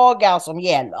Allahs lagar som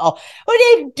gäller. Och det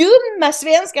är dumma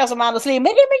svenskar som Anders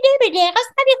Lindberg, men deras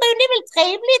tradition, det är väl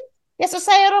trevligt. Ja, så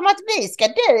säger de att vi ska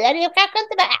dö, det är kanske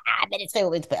inte bara, men det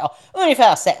tror vi inte på.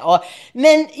 Ungefär så.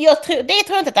 Men det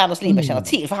tror jag inte att Anders Lindberg känner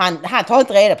till, för han tar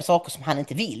inte reda på saker som han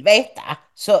inte vill veta.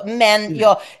 Så, men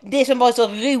det som var så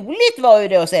roligt var ju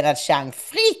då sen att Chang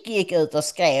Frick gick ut och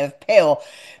skrev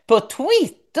på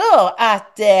Twitter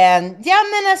att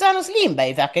Anders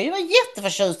Lindberg verkar ju vara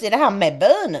jätteförtjust i det här med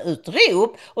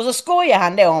böneutrop. Och så skojar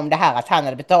han då om det här att han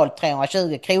hade betalat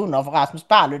 320 kronor för Rasmus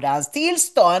Paludans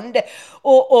tillstånd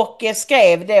och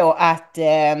skrev då att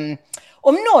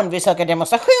om någon vill söka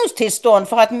demonstrationstillstånd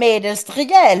för att medelst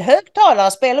rejäl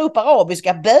högtalare spela upp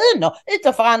arabiska böner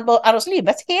utanför Anders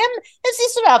Lindbergs hem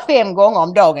sådär 5 gånger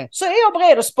om dagen, så är jag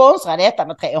beredd att sponsra detta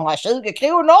med 320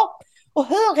 kronor. Och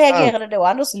hur reagerade då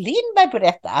Anders Lindberg på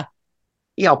detta?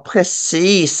 Ja,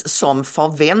 precis som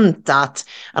förväntat.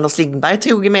 Anders Lindberg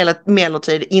tog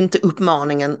emellertid inte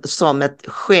uppmaningen som ett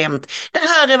skämt. Det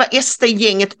här är vad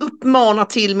SD-gänget uppmanar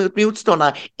till mot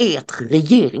motståndare, ert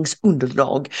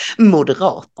regeringsunderlag,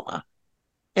 Moderaterna.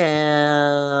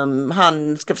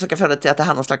 Han ska försöka få det till att det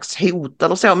här är någon slags hot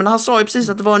eller så, men han sa ju precis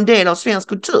att det var en del av svensk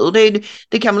kultur.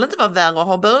 Det kan väl inte vara värre att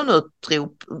ha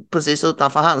bönutrop precis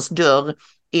utanför hans dörr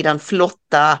i den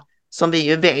flotta, som vi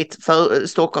ju vet,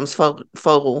 Stockholms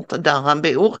förort där han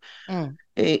bor,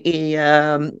 i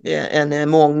en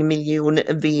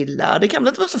mångmiljonvilla. Det kan väl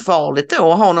inte vara så farligt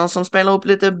då att ha någon som spelar upp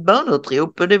lite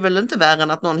bönutrop. Det är väl inte värre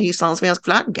än att någon hissar en svensk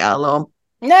flagga, eller?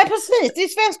 Nej, precis. Det är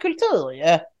svensk kultur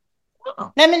ju.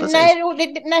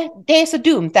 Nej, det är så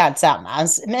dumt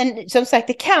alltsammans. Men som sagt,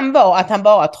 det kan vara att han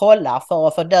bara trollar för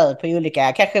att få död på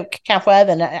olika, kanske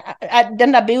även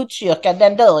den där Botkyrka,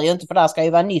 den dör ju inte, för där ska ju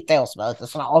vara nytt årsmöte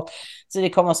snart. Så det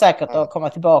kommer säkert att komma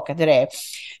tillbaka till det.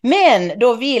 Men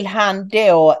då vill han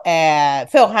då,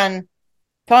 får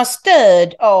han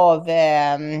stöd av...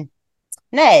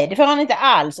 Nej, det får han inte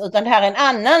alls, utan det här är en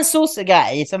annan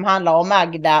sossegrej som handlar om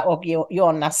Magda och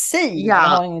Jonna Sien. Det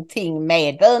har ingenting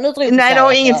med böneutrymmet. Nej, det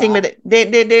har ingenting med det.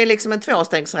 Det är liksom en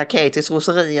tvåstegsraket i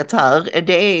sosseriet här.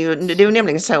 Det är ju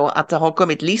nämligen så att det har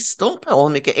kommit listor på hur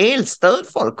mycket elstöd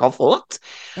folk har fått.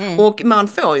 Och man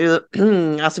får ju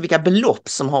alltså vilka belopp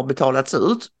som har betalats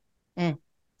ut.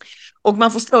 Och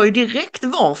man förstår ju direkt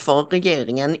varför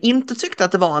regeringen inte tyckte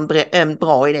att det var en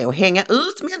bra idé att hänga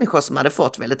ut människor som hade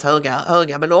fått väldigt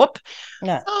höga belopp.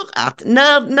 Nej. För att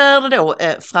när det då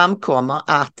framkommer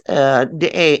att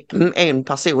det är en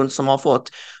person som har fått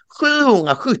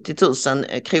 770 000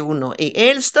 kronor i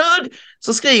elstöd,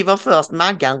 så skriver först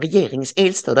Maggan: regeringens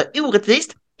elstöd är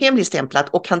orättvist, hemligstämplat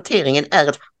och hanteringen är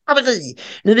ett haveri.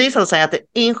 Nu visar det sig att en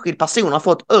enskild person har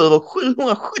fått över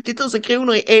 770 000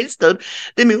 kronor i elstöd.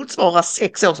 Det motsvarar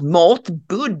 6 års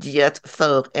matbudget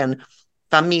för en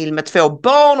familj med 2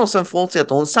 barn, och sen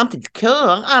fortsätter hon. Samtidigt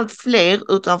köar allt fler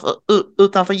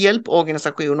utanför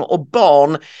hjälporganisationer och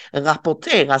barn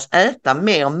rapporteras äta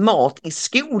mer mat i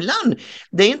skolan.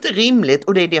 Det är inte rimligt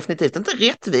och det är definitivt inte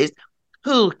rättvist.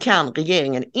 Hur kan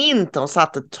regeringen inte ha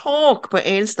satt ett tak på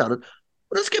elstödet?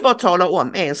 Och då ska jag bara tala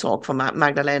om en sak för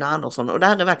Magdalena Andersson, och det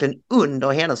här är verkligen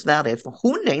under hennes värdighet, för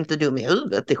hon är inte dum i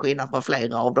huvudet till skillnad från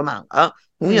flera av de andra.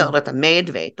 Hon gör detta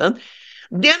medvetet.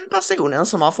 Den personen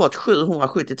som har fått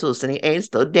 770 000 i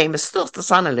elstöd, det är med största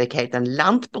sannolikhet en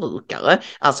lantbrukare,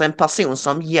 alltså en person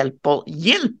som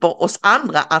hjälper oss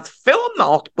andra att få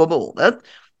mat på bordet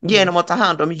genom att ta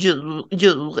hand om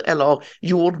djur eller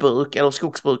jordbruk eller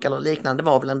skogsbruk eller liknande. Det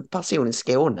var väl en person i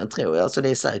Skåne, tror jag, så det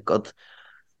är säkert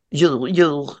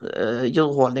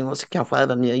djurhållning och kanske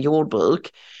även jordbruk.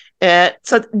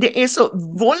 Så att det är så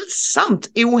våldsamt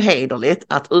ohederligt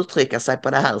att uttrycka sig på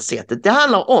det här sättet. Det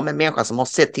handlar om en människa som har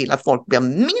sett till att folk blir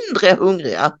mindre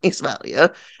hungriga i Sverige.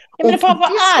 Ja, men det får vara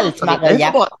allt,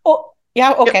 Maria.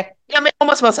 Okej. Ja, men jag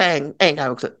måste bara säga en grej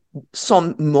också,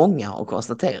 som många har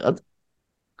konstaterat.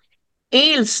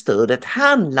 Elstödet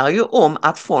handlar ju om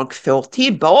att folk får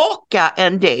tillbaka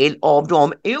en del av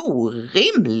de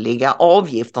orimliga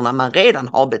avgifterna man redan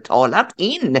har betalat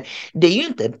in. Det är ju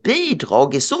inte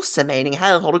bidrag i sossemening,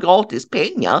 här har du gratis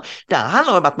pengar. Där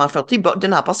handlar det om att man får tillbaka,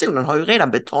 den här personen har ju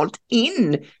redan betalat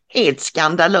in helt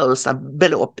skandalösa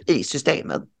belopp i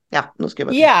systemet. Ja, nu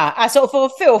ska jag alltså för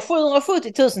att få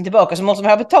 770 000 tillbaka så måste man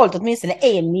ha betalat åtminstone 1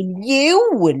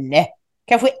 miljon.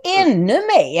 Kanske ännu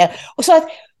mer. Och så att,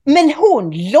 men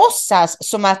hon låtsas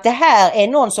som att det här är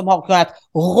någon som har kunnat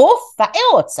roffa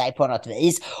åt sig på något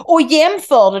vis. Och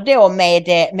jämförde då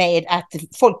med att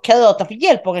folk köar utanför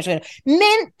hjälporganisationer.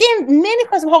 Men den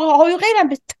människa som har ju redan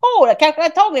betalat, kanske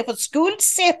antagligen fått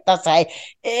skuldsätta sig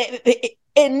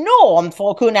enormt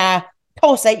för att kunna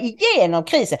ta sig igenom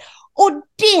krisen. Och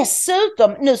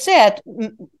dessutom, nu ser jag att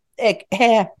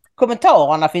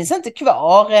kommentarerna finns inte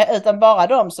kvar, utan bara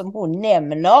de som hon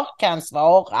nämner kan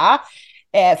svara.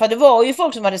 För det var ju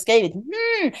folk som hade skrivit,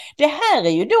 det här är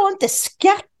ju då inte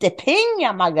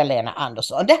skattepengar, Magdalena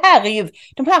Andersson. Det här är ju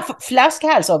de här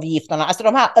flaskhalsavgifterna, alltså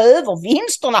de här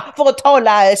övervinsterna, för att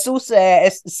tala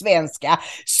svenska,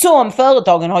 som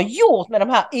företagen har gjort med de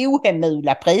här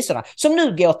ohemula priserna, som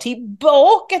nu går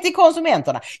tillbaka till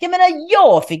konsumenterna. Jag menar,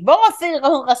 jag fick bara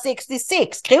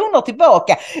 466 kronor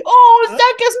tillbaka.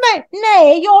 Stackars mig!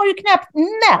 Nej, jag har ju knappt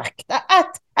märkt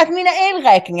att mina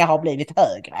elräkningar har blivit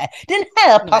högre. Den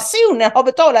här personen har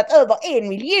betalat över 1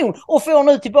 miljon och får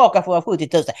nu tillbaka 470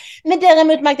 000. Men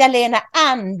däremot Magdalena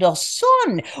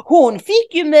Andersson, hon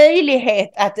fick ju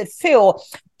möjlighet att få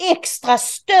extra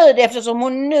stöd eftersom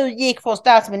hon nu gick från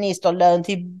statsministerlön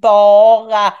till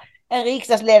bara en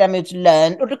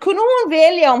riksdagsledamotslön. Och då kunde hon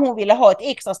välja om hon ville ha ett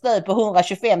extra stöd på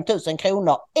 125 000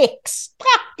 kronor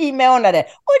extra i månaden.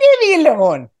 Och det ville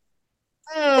hon.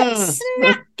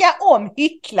 Snacka om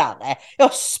hycklare.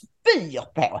 Jag spyr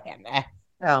på henne.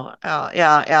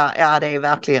 Ja, det är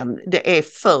verkligen, det är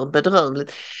för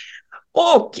bedrövligt.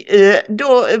 Och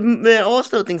då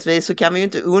avslutningsvis så kan vi ju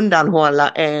inte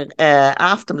undanhålla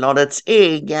Aftonbladets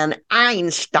egen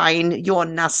Einstein,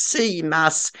 Jonna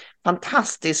Simas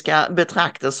fantastiska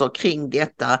betraktelser kring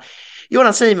detta.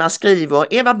 Jonna Sima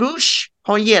skriver: Eva Busch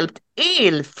har hjälpt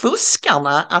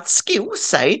elfuskarna att sko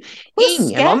sig.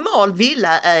 Ingen normal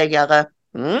villaägare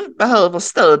behöver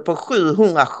stöd på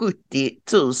 770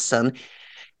 000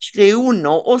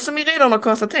 kronor. Och som vi redan har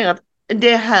konstaterat,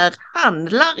 det här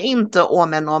handlar inte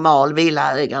om en normal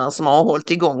villaägare som har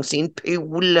hållit igång sin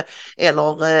pool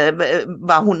eller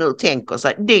vad hon nu tänker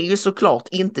sig. Det är ju såklart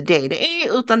inte det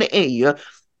är, utan det är ju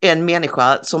en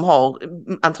människa som har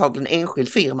antagligen enskild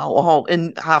firma och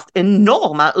har haft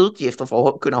enorma utgifter för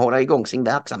att kunna hålla igång sin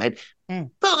verksamhet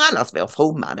för allas vår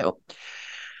fromma då.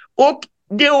 Och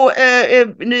då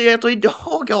Nyheter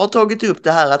idag har tagit upp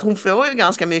det här att hon får ju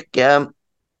ganska mycket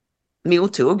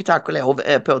mottog, tack och lov,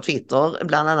 på Twitter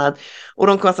bland annat. Och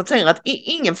de konstaterar att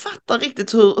ingen fattar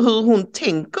riktigt hur hon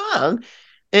tänker här.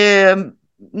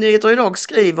 Nyheter idag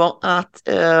skriver att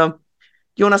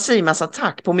Jonas Simas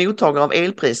attack på mottagare av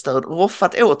elprisstöd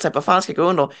roffat åt sig på falska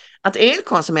grunder. Att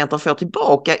elkonsumenter får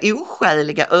tillbaka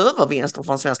oskäliga övervinster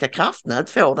från Svenska kraftnät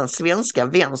får den svenska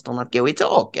vänstern att gå i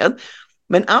taket.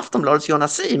 Men Aftonbladets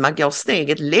Jonas Sima går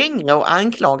steget längre och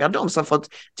anklagar de som fått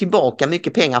tillbaka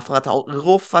mycket pengar för att ha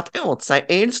roffat åt sig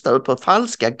elstöd på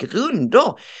falska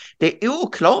grunder. Det är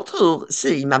oklart hur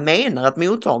Sima menar att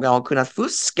mottagare har kunnat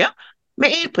fuska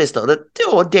med elprisstödet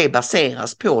då det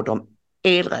baseras på de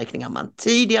elräkningar man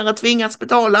tidigare tvingats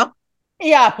betala.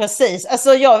 Ja, precis.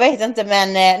 Alltså jag vet inte,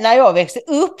 men när jag växte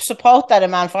upp så pratade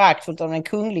man föraktfullt om den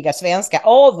kungliga svenska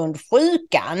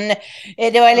avundsjukan.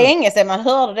 Det var länge sedan man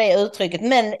hörde det uttrycket,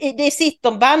 men det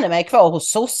sitter banne mig kvar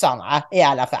hos sossarna i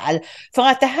alla fall. För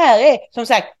att det här är, som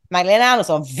sagt, Magdalena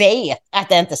Andersson vet att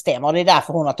det inte stämmer. Det är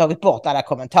därför hon har tagit bort alla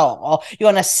kommentarer.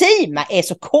 Jonas Sima är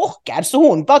så korkad så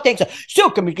hon bara tänker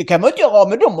så mycket kan man inte göra,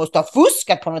 men de måste ha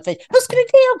fuskat på något vis. Hur skulle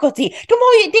det ha gått till? Det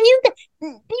är ju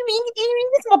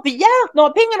ingen som har begärt några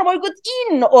pengar. De har ju gått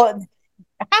in och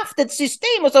haft ett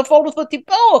system och så får du få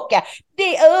tillbaka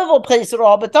det överpriser du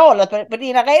har betalat på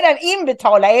dina redan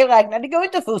inbetalda elräkningar. Det går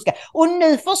inte att fuska. Och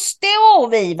nu förstår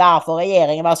vi varför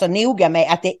regeringen var så noga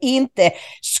med att det inte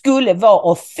skulle vara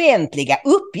offentliga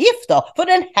uppgifter. För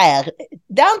den här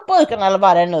dampbrukaren eller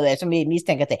vad det nu är som vi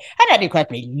misstänker till, han hade ju kunnat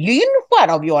bli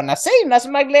lynchad av Jonas Simas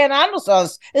och Magdalena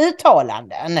Anderssons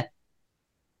uttalanden.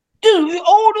 Du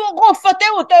har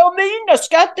roffat åt dig av mina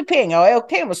skattepengar och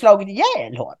åkt hem och slagit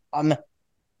ihjäl honom.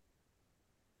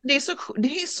 Det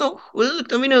är så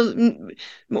sjukt.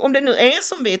 Om det nu är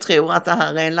som vi tror att det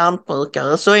här är en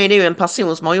lantbrukare, så är det ju en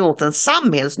person som har gjort en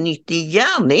samhällsnyttig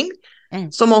gärning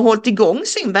som har hållit igång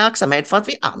sin verksamhet för att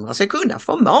vi andra ska kunna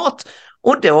få mat.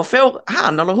 Och då får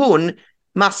han eller hon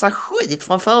massa skit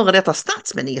från före detta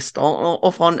statsminister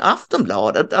och från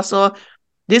Aftonbladet. Alltså,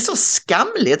 det är så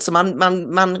skamligt som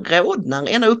man rodnar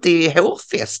ända upp till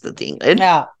hårfästet, Ingrid.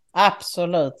 Ja,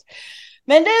 absolut.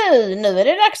 Men nu är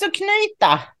det dags att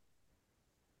knyta.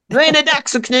 Nu är det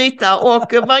dags att knyta,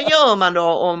 och vad gör man då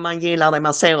om man gillar det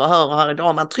man ser och hör här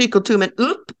idag? Man trycker tummen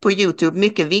upp på YouTube,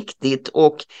 mycket viktigt,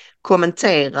 och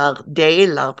kommenterar,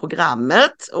 delar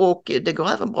programmet, och det går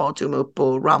även bra att tumma upp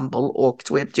på Rumble och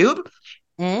Twitube.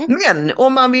 Men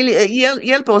om man vill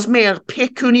hjälpa oss mer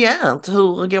pekuniärt,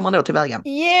 hur går man då tillväga?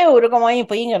 Jo, då går man in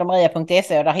på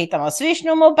ingridomaria.se och där hittar man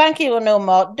swishnummer,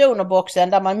 bankgironummer, donorboxen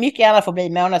där man mycket gärna får bli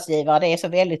månadsgivare. Det är så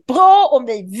väldigt bra om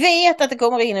vi vet att det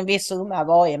kommer in en viss summa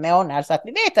varje månad så att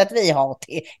vi vet att vi har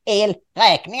till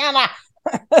elräkningarna.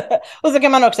 Och så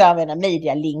kan man också använda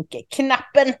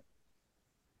media-link-knappen.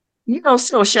 Ja,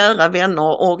 så kära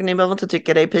vänner, och ni behöver inte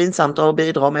tycka det är pinsamt att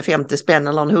bidra med 50 spänn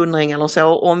eller en 100 eller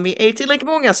så. Om vi är tillräckligt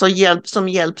många som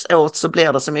hjälps åt så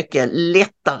blir det så mycket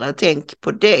lättare. Tänk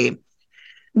på det.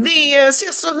 Vi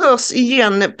ses och hörs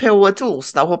igen på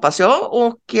torsdag, hoppas jag,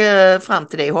 och fram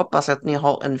till det hoppas jag att ni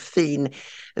har en fin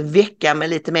vecka med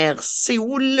lite mer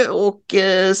sol och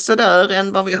sådär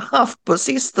än vad vi har haft på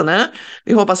sistone.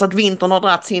 Vi hoppas att vintern har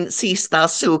dragit sin sista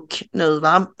suck nu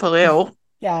för i år.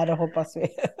 Ja, det hoppas vi.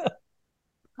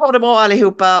 Ha det bra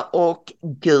allihopa, och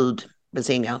Gud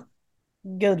välsignar.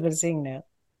 Gud välsignar.